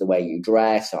I love the way you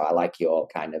dress, or I like your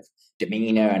kind of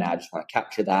demeanor and I just want to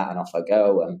capture that, and off I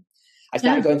go. And I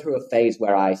started going through a phase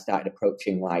where I started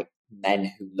approaching like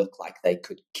men who look like they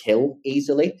could kill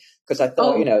easily, because I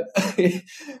thought,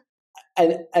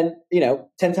 and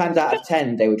 10 times out of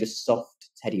 10 they were just soft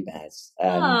teddy bears.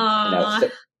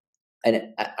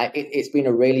 It's been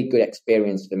a really good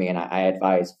experience for me, and I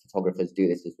advise photographers do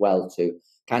this as well, to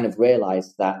kind of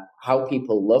realize that how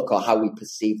people look or how we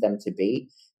perceive them to be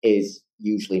is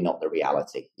usually not the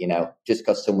reality. Just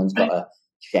because someone's got a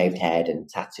shaved head and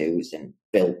tattoos and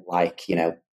built like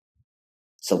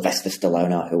Sylvester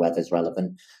Stallone or whoever's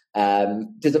relevant,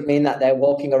 doesn't mean that they're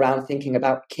walking around thinking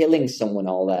about killing someone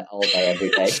all day every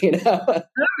day. No,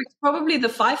 it's probably the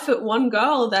 5'1"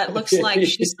 girl that looks like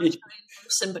she's such a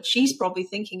person, but she's probably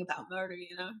thinking about murder.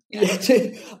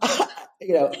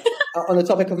 On the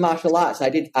topic of martial arts, I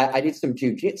did some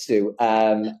jiu-jitsu,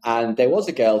 and there was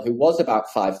a girl who was about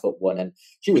 5'1", and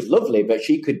she was lovely, but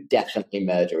she could definitely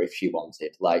murder if she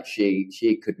wanted. Like she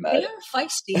could murder. They are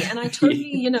feisty, and I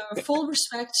totally, full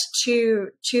respect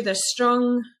to the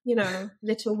strong,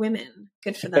 little women.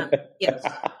 Good for them. Yes.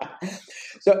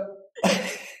 So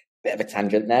Bit of a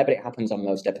tangent there, but it happens on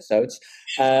most episodes.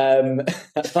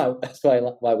 That's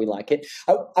why we like it.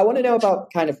 I want to know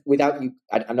about kind of, without you,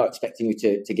 I'm not expecting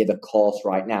you to give a course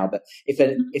right now, but if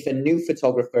a new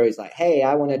photographer is like, hey,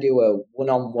 I want to do a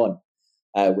one-on-one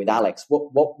with Alex,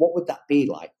 what would that be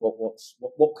like?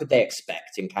 What could they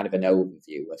expect in kind of an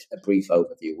overview, a brief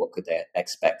overview? What could they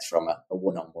expect from a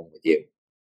one-on-one with you?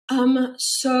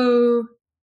 So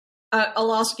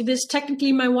I'll ask you this.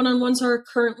 Technically, my one-on-ones are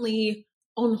currently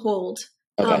on hold.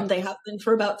 Okay. They have been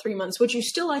for about 3 months. Would you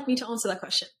still like me to answer that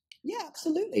question? Yeah,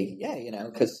 absolutely. Yeah,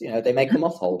 because they may come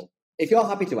off hold. If you're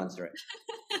happy to answer it.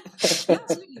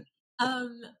 Absolutely.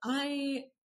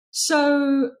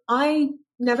 I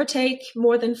never take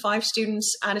more than 5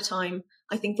 students at a time.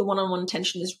 I think the one-on-one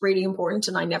attention is really important,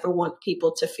 and I never want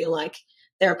people to feel like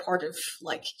they're part of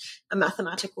like a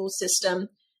mathematical system.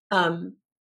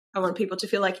 I want people to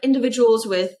feel like individuals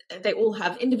they all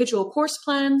have individual course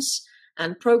plans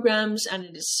and programs, and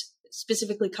it is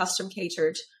specifically custom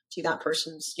catered to that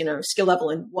person's, skill level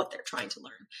and what they're trying to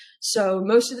learn. So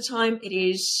most of the time it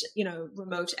is,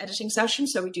 remote editing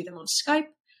sessions. So we do them on Skype,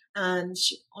 and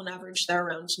on average they're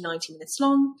around 90 minutes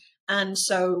long. And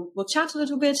so we'll chat a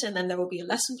little bit, and then there will be a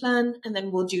lesson plan, and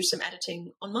then we'll do some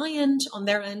editing on my end, on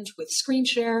their end with screen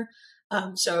share.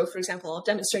 So for example, I'll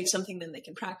demonstrate something, then they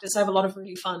can practice. I have a lot of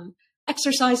really fun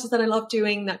exercises that I love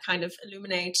doing that kind of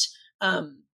illuminate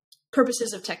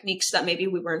purposes of techniques that maybe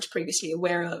we weren't previously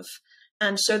aware of.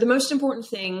 And so the most important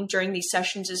thing during these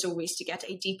sessions is always to get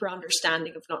a deeper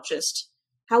understanding of not just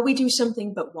how we do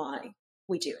something, but why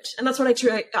we do it. And that's what I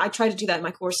try to do that in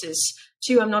my courses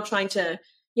too. I'm not trying to,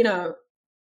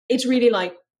 it's really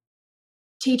like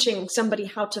teaching somebody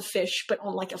how to fish, but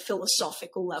on like a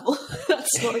philosophical level.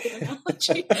 That's not a good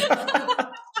analogy.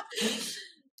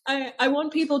 I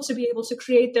want people to be able to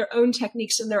create their own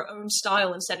techniques in their own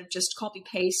style instead of just copy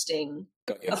pasting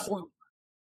a formula.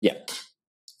 Yeah.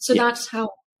 So that's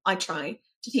how I try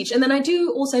to teach. And then I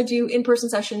do also do in-person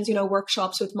sessions,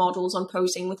 workshops with models on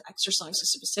posing, with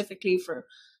exercises specifically for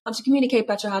how to communicate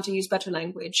better, how to use better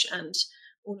language and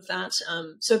all of that.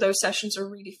 So those sessions are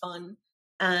really fun.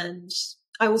 And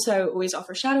I also always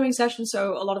offer shadowing sessions.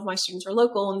 So a lot of my students are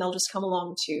local and they'll just come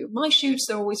along to my shoots.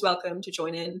 They're always welcome to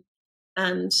join in.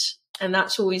 And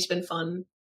that's always been fun.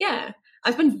 Yeah.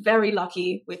 I've been very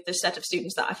lucky with the set of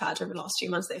students that I've had over the last few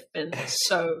months. They've been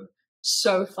so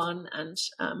fun and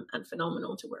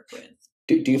phenomenal to work with.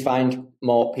 Do you find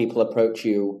more people approach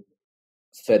you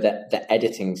for the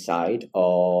editing side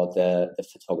or the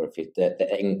photography,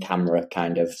 the in-camera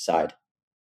kind of side?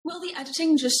 Well, the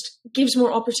editing just gives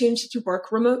more opportunity to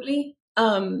work remotely.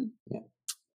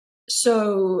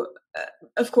 So,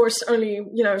 of course, only,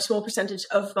 a small percentage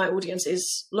of my audience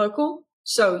is local.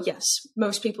 So, yes,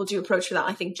 most people do approach for that,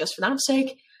 I think, just for that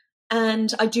sake.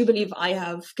 And I do believe I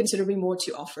have considerably more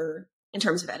to offer in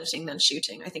terms of editing than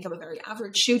shooting. I think I'm a very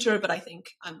average shooter, but I think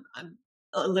I'm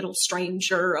a little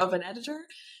stranger of an editor.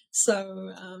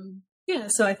 So,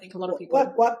 so I think a lot of people.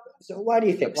 So why do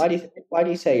you think? Why do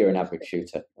you say you're an average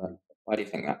shooter? Why do you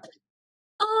think that?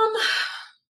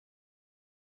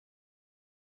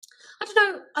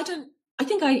 I don't know. I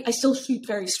think I still shoot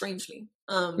very strangely.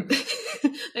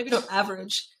 Maybe not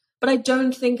average, but I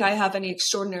don't think I have any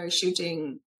extraordinary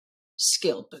shooting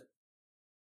skill. But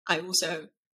I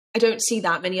don't see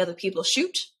that many other people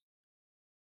shoot.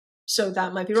 So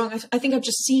that might be wrong. I think I've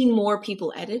just seen more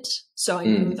people edit. So I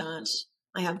know that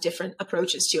I have different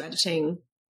approaches to editing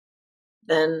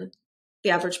than the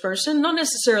average person. Not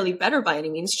necessarily better by any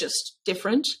means, just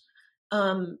different.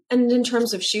 And in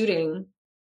terms of shooting,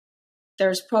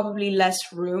 there's probably less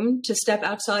room to step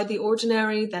outside the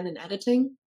ordinary than in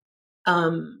editing.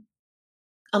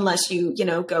 Unless you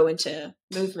go into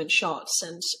movement shots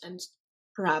and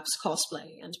perhaps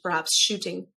cosplay and perhaps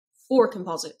shooting for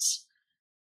composites.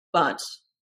 But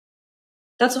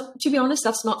to be honest,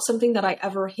 that's not something that I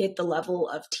ever hit the level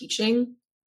of teaching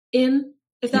in,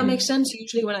 if that makes sense.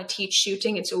 Usually when I teach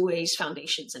shooting, it's always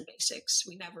foundations and basics.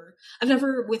 I've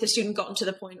never with a student gotten to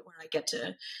the point where I get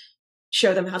to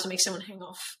show them how to make someone hang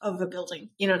off of a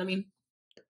building. You know what I mean?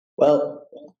 Well,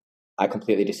 I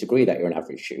completely disagree that you're an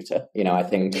average shooter. I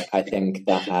think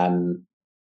that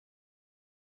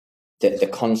the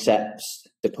concepts,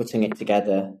 the putting it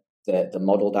together, the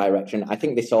model direction, I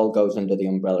think this all goes under the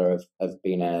umbrella of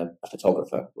being a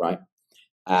photographer, right?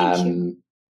 And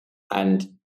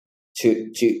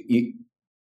to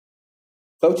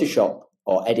Photoshop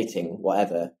or editing,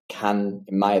 whatever, can,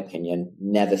 in my opinion,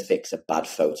 never fix a bad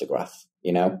photograph.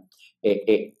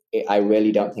 I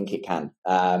really don't think it can.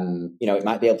 It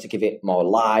might be able to give it more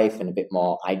life and a bit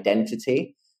more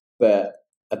identity, but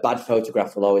a bad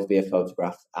photograph will always be a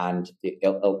photograph, and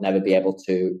it'll never be able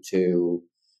to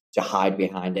hide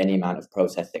behind any amount of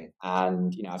processing.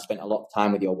 And, you know, I've spent a lot of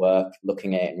time with your work,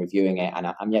 looking at it and reviewing it, and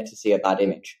I'm yet to see a bad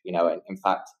image, you know. In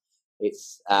fact,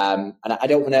 it's, and I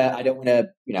don't want to,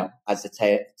 you know, as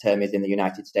the term is in the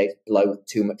United States, blow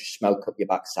too much smoke up your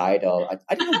backside, or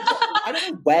I don't know, I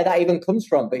don't know where that even comes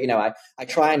from, but, you know, I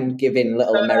try and give in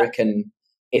little American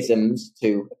isms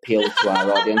to appeal to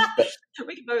our audience, but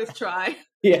we can both try.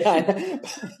 Yeah.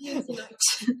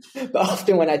 But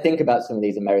often when I think about some of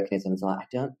these Americanisms, like, I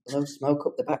don't blow smoke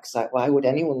up the backside. Why would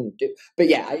anyone do? But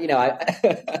yeah, you know,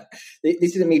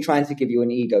 this isn't me trying to give you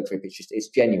an ego trip. It's just, it's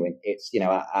genuine. It's, you know,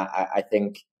 I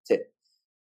think and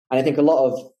I think a lot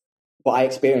of what I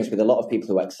experience with a lot of people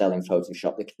who excel in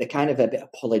Photoshop, they're kind of a bit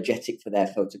apologetic for their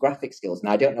photographic skills. And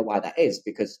I don't know why that is,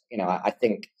 because, you know, I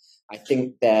think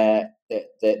the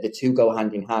two go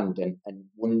hand in hand, and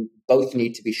both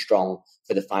need to be strong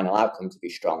for the final outcome to be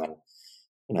strong. And,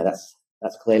 you know, that's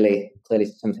clearly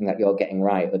something that you're getting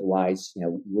right. Otherwise, you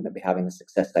know, you wouldn't be having the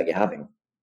success that you're having.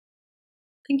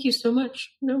 Thank you so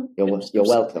much. No, you're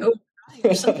welcome.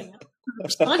 Or something.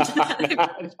 Respond to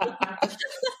that.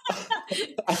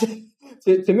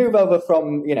 To move over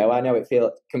from, you know, I know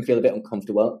can feel a bit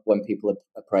uncomfortable when people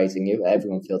are praising you.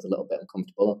 Everyone feels a little bit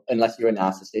uncomfortable, unless you're a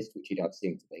narcissist, which you don't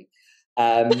seem to be.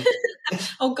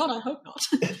 Oh God, I hope not.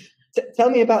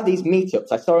 Tell me about these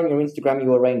meetups. I saw on your Instagram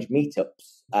you arrange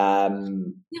meetups.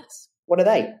 Yes. What are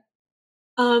they?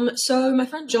 So my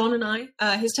friend John and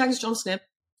I, his tag is John Snip.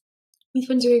 We've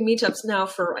been doing meetups now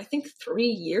for, I think, 3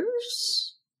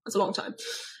 years. That's a long time.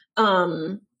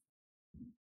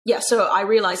 Yeah, so I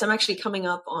realize I'm actually coming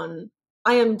up on,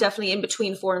 I am definitely in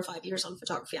between 4 and 5 years on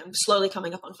photography. I'm slowly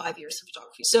coming up on 5 years of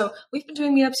photography. So we've been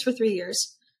doing meetups for 3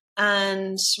 years.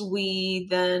 And we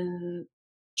then,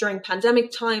 during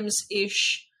pandemic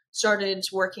times-ish, started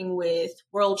working with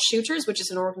World Shooters, which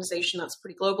is an organization that's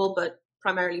pretty global, but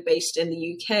primarily based in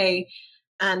the UK.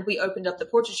 And we opened up the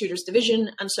Portrait Shooters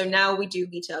division. And so now we do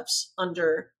meetups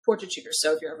under Portrait Shooters.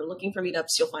 So if you're ever looking for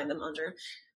meetups, you'll find them under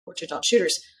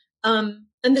Portrait.Shooters.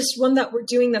 And this one that we're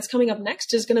doing that's coming up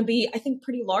next is going to be, I think,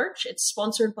 pretty large. It's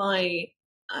sponsored by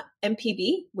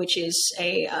MPB, which is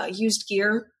a used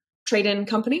gear trade-in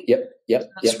company. Yep.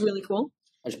 That's really cool.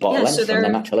 I just bought a lens from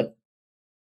them, actually.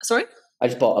 Sorry? I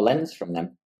just bought a lens from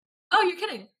them. Oh, you're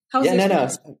kidding. How was No.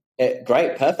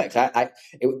 Great, perfect.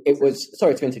 It was,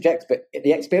 sorry to interject, but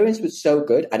the experience was so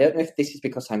good. I don't know if this is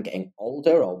because I'm getting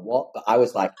older or what, but I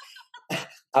was like,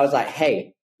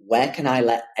 hey, where can I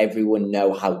let everyone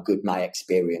know how good my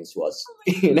experience was?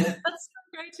 You know? That's so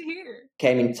great to hear.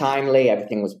 Came in timely,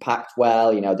 everything was packed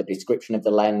well, you know, the description of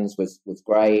the lens was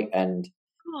great. And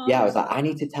yeah, I was like, I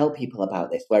need to tell people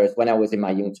about this. Whereas when I was in my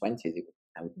young 20s,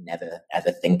 I would never,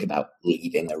 ever think about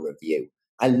leaving a review.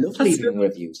 I love leaving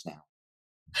reviews now.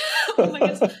 Oh my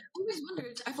goodness.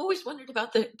 I've always wondered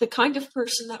about the kind of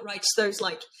person that writes those,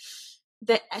 like,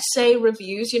 the essay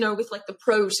reviews, you know, with like the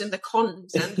pros and the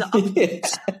cons and the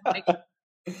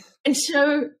and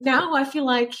so now I feel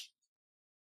like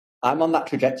I'm on that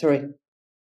trajectory.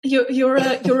 You're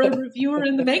a reviewer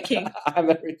in the making.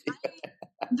 I'm a reviewer.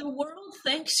 The world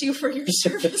thanks you for your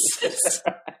services.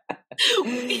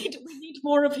 we need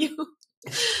more of you.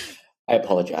 I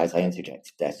apologize. I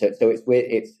interjected there. So it's weird.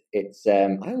 It's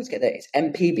I always get that. It's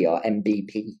MPB or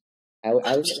MBP. I always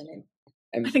get the name.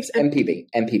 I think it's MPB.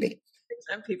 It's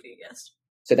MPB, yes.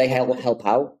 So they help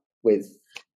out with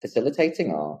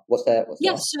facilitating, or what's their?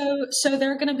 Yeah. So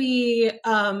they're going to be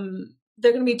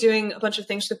doing a bunch of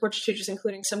things for the Portrait Shooters,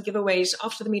 including some giveaways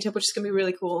after the meetup, which is going to be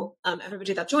really cool.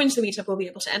 Everybody that joins the meetup will be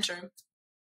able to enter.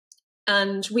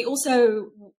 And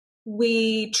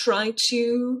we try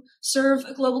to serve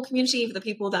a global community for the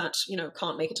people that, you know,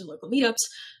 can't make it to local meetups.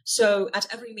 So at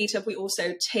every meetup, we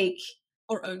also take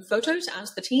our own photos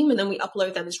as the team, and then we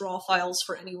upload them as raw files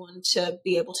for anyone to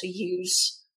be able to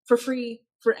use for free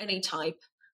for any type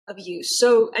of use.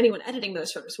 So anyone editing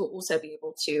those photos will also be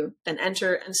able to then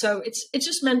enter. And so it's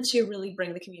just meant to really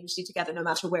bring the community together, no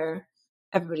matter where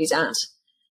everybody's at.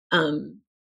 But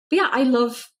yeah, I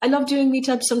love doing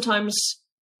meetups. Sometimes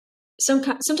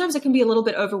it can be a little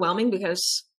bit overwhelming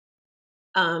because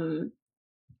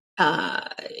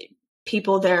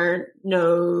people there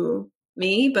know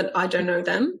me, but I don't know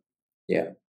them.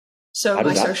 Yeah. So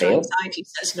my social anxiety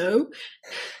says no.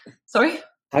 Sorry?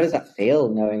 How does that feel,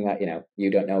 knowing that, you know, you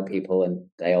don't know people and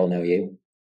they all know you?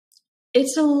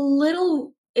 It's a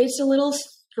little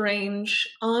strange.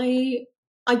 I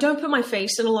don't put my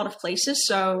face in a lot of places,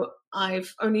 so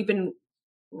I've only been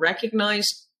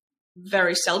recognized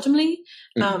very seldomly.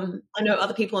 I know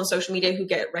other people on social media who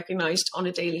get recognized on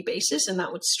a daily basis, and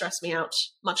that would stress me out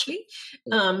muchly.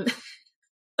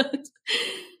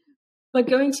 But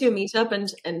going to a meetup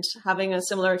and having a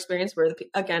similar experience where,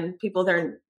 again, people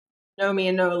there know me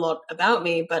and know a lot about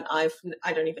me, but I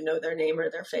don't even know their name or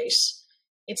their face.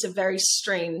 It's a very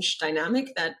strange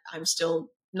dynamic that I'm still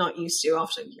not used to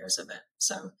after years of it.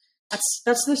 So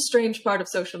that's the strange part of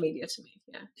social media to me.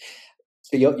 Yeah.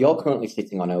 So you're currently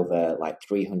sitting on over like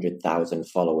 300,000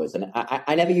 followers, and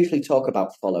I never usually talk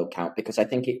about follow count because I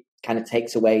think it kind of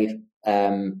takes away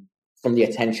from the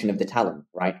attention of the talent,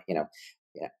 right?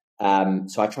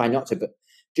 So I try not to, but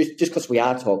just because we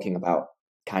are talking about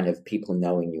kind of people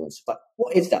knowing you and stuff. But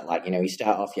what is that like? You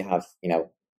start off, you have,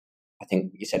 I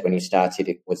think you said when you started,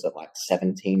 it was at like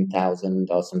 17,000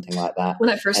 or something like that. When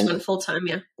I first went full time,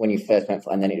 yeah. When you first went,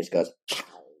 and then it just goes,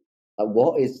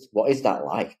 what is that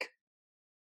like?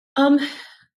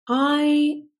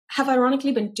 I have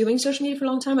ironically been doing social media for a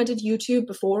long time. I did YouTube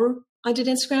before I did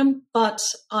Instagram, but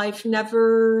I've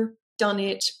never done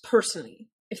it personally,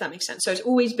 if that makes sense. So it's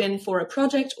always been for a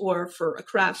project or for a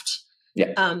craft.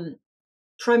 Yeah.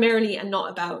 Primarily, and not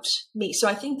about me. So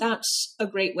I think that's a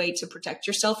great way to protect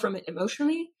yourself from it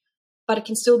emotionally, but it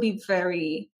can still be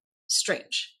very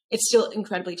strange. It's still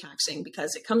incredibly taxing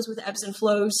because it comes with ebbs and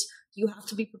flows. You have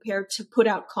to be prepared to put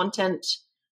out content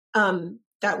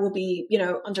that will be,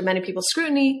 under many people's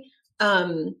scrutiny.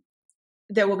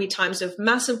 There will be times of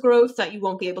massive growth that you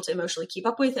won't be able to emotionally keep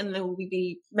up with, and there will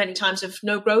be many times of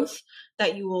no growth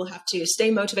that you will have to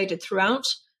stay motivated throughout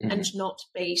and not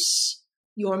base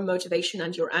your motivation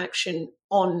and your action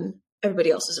on everybody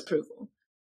else's approval.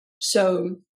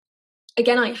 So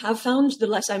again, I have found the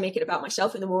less I make it about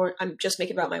myself and the more I'm just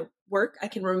making it about my work, I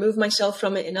can remove myself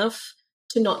from it enough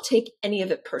to not take any of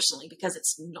it personally, because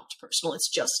it's not personal. It's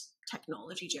just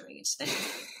technology doing its thing.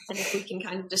 And if we can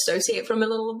kind of dissociate from it a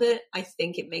little bit, I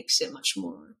think it makes it much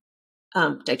more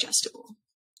digestible.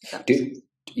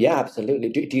 Yeah, absolutely.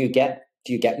 Do you get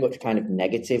much kind of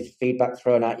negative feedback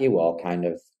thrown at you, or kind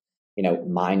of,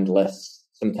 mindless,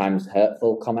 sometimes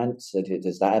hurtful comments?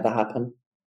 Does that ever happen?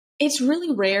 It's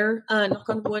really rare. Knock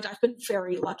on wood. I've been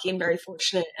very lucky and very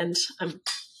fortunate, and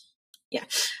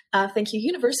thank you,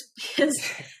 universe, because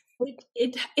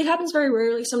it happens very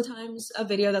rarely. Sometimes a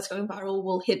video that's going viral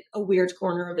will hit a weird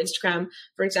corner of Instagram.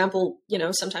 For example,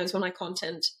 sometimes when my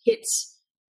content hits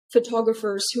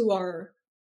photographers who are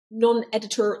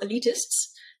non-editor elitists,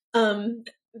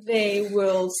 they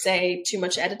will say too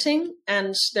much editing,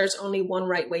 and there's only one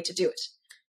right way to do it.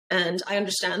 And I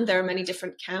understand there are many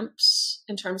different camps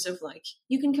in terms of like,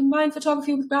 you can combine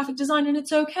photography with graphic design and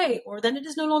it's okay, or then it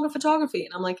is no longer photography.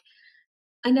 And I'm like,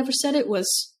 I never said it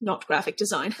was not graphic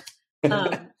design.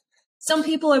 Some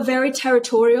people are very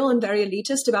territorial and very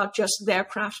elitist about just their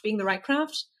craft being the right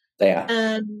craft. They are.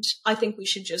 And I think we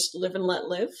should just live and let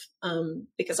live,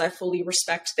 because I fully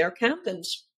respect their camp, and,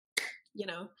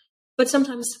 but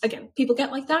sometimes, again, people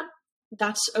get like that.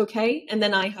 That's okay. And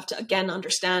then I have to, again,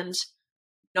 understand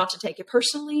not to take it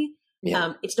personally.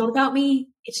 Yeah. It's not about me.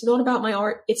 It's not about my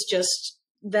art. It's just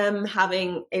them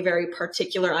having a very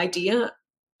particular idea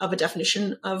of a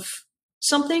definition of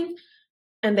something,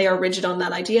 and they are rigid on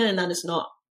that idea, and that is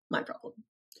not my problem.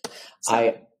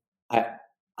 So.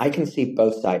 I can see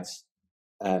both sides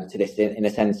to this in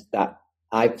a sense that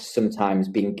I've sometimes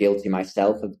been guilty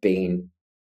myself of being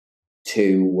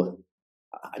too,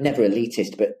 never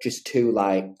elitist, but just too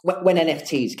like, when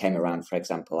NFTs came around, for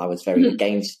example, I was very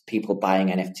against people buying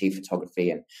NFT photography,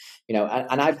 and,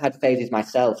 and I've had phases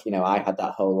myself, I had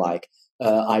that whole like,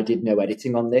 I did no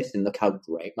editing on this, and look how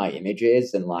great my image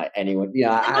is, and like anyone,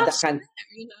 I had that kind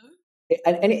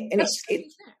of,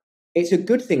 it's a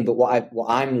good thing. But what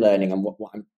I'm learning, and what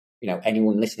I'm,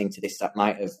 anyone listening to this that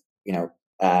might have,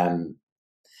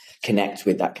 connect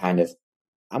with that kind of,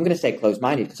 I'm going to say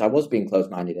closed-minded, because I was being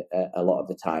closed-minded a lot of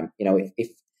the time.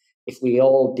 If we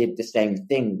all did the same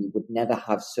thing, we would never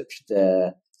have such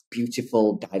the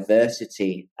beautiful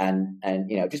diversity, and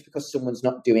just because someone's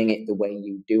not doing it the way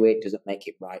you do it doesn't make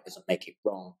it right, doesn't make it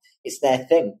wrong. It's their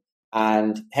thing.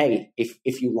 And hey,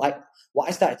 if you like, what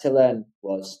I started to learn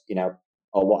was,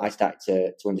 or what I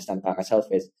started to understand about myself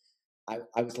is,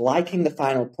 I was liking the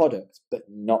final product, but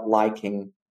not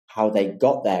liking how they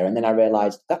got there. And then I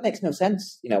realized that makes no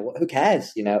sense. Who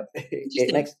cares?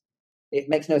 It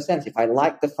makes no sense. If I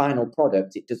like the final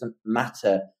product, it doesn't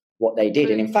matter what they did.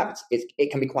 And in fact,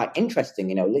 it can be quite interesting,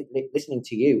 listening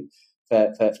to you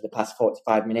for the past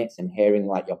 45 minutes and hearing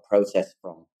like your process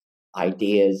from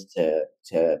ideas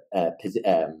to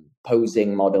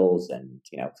posing models and,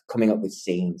 coming up with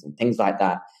scenes and things like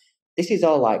that. this is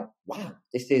all like, wow,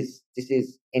 this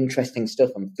is interesting stuff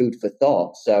and food for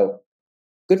thought. So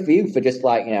good for you for just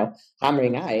like,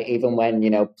 hammering at it, even when,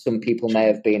 some people may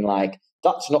have been like,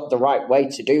 that's not the right way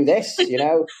to do this,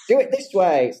 do it this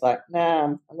way. It's like, nah,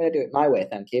 I'm going to do it my way.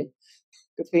 Thank you.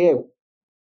 Good for you.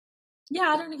 Yeah,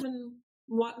 I don't even,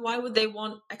 why would they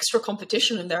want extra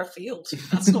competition in their field?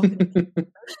 That's not going to be.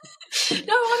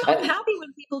 No, I'm happy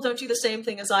when people don't do the same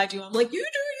thing as I do. I'm like, you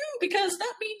do you, because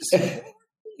that means.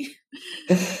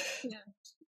 Yeah.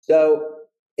 So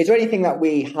is there anything that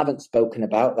we haven't spoken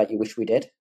about that you wish we did?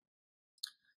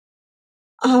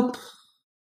 I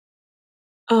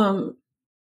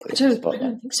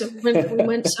don't think so. We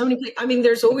went so many places. I mean,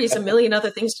 there's always a million other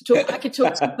things to talk. I could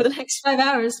talk to you for the next 5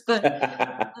 hours, but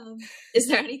is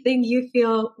there anything you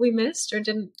feel we missed or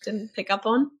didn't pick up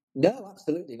on? No,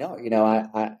 absolutely not.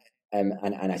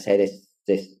 I say this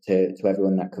to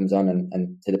everyone that comes on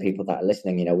and to the people that are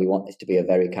listening. We want this to be a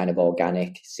very kind of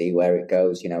organic, see where it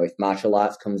goes. If martial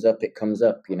arts comes up, it comes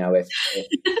up.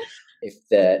 If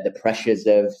the pressures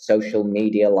of social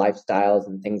media lifestyles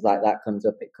and things like that comes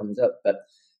up, it comes up. But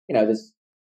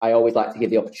I always like to give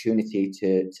the opportunity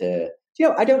to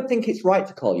I don't think it's right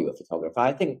to call you a photographer.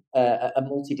 I think a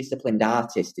multidisciplined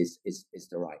artist is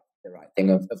the right thing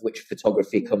of which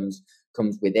photography comes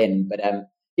within. But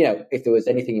if there was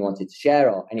anything you wanted to share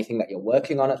or anything that you're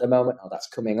working on at the moment or that's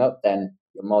coming up, then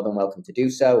you're more than welcome to do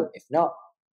so. If not,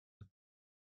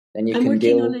 then I'm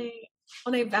working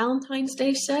on a Valentine's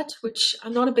Day set, which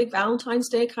I'm not a big Valentine's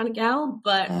Day kind of gal,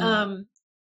 but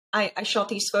I shot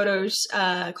these photos,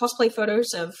 cosplay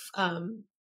photos of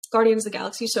Guardians of the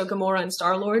Galaxy, so Gamora and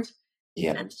Star-Lord.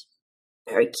 Yeah. And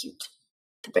very cute.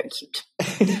 They're very cute.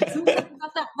 So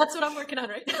that's what I'm working on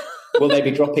right now. Will they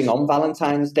be dropping on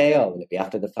Valentine's Day or will it be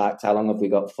after the fact? How long have we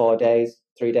got? 4 days?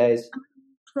 3 days?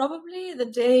 Probably the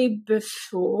day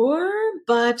before,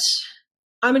 but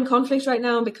I'm in conflict right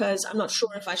now because I'm not sure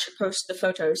if I should post the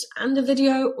photos and a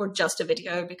video or just a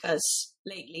video, because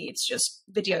lately it's just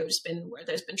video's been where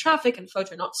there's been traffic and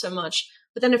photo not so much.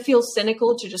 But then it feels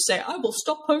cynical to just say, I will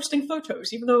stop posting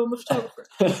photos even though I'm a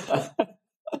photographer.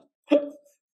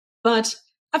 But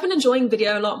I've been enjoying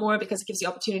video a lot more because it gives the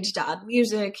opportunity to add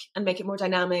music and make it more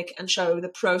dynamic and show the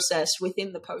process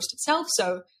within the post itself.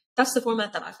 So that's the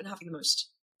format that I've been having the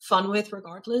most fun with,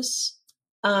 regardless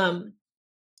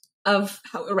of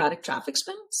how erratic traffic's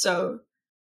been. So,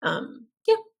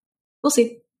 yeah, we'll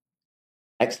see.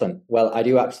 Excellent. Well, I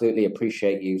do absolutely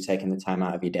appreciate you taking the time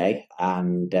out of your day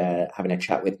and having a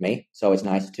chat with me. It's always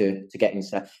nice to get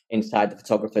inside the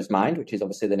photographer's mind, which is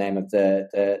obviously the name of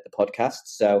the podcast.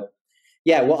 So,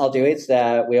 yeah, what I'll do is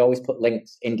we always put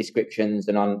links in descriptions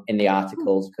and in the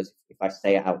articles, because if I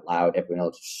say it out loud, everyone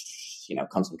will just,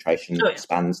 concentration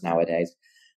expands nowadays.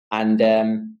 And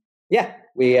yeah,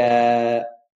 we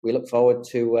look forward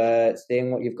to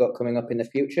seeing what you've got coming up in the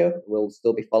future. We'll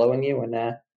still be following you, and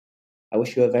I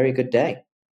wish you a very good day.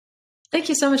 Thank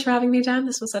you so much for having me, Dan.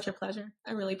 This was such a pleasure.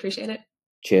 I really appreciate it.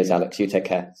 Cheers, Alex. You take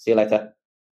care. See you later.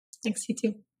 Thanks, you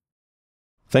too.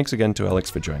 Thanks again to Alex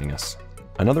for joining us.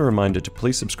 Another reminder to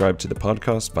please subscribe to the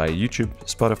podcast via YouTube,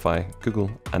 Spotify,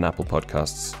 Google, and Apple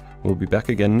Podcasts. We'll be back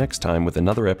again next time with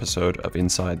another episode of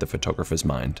Inside the Photographer's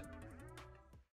Mind.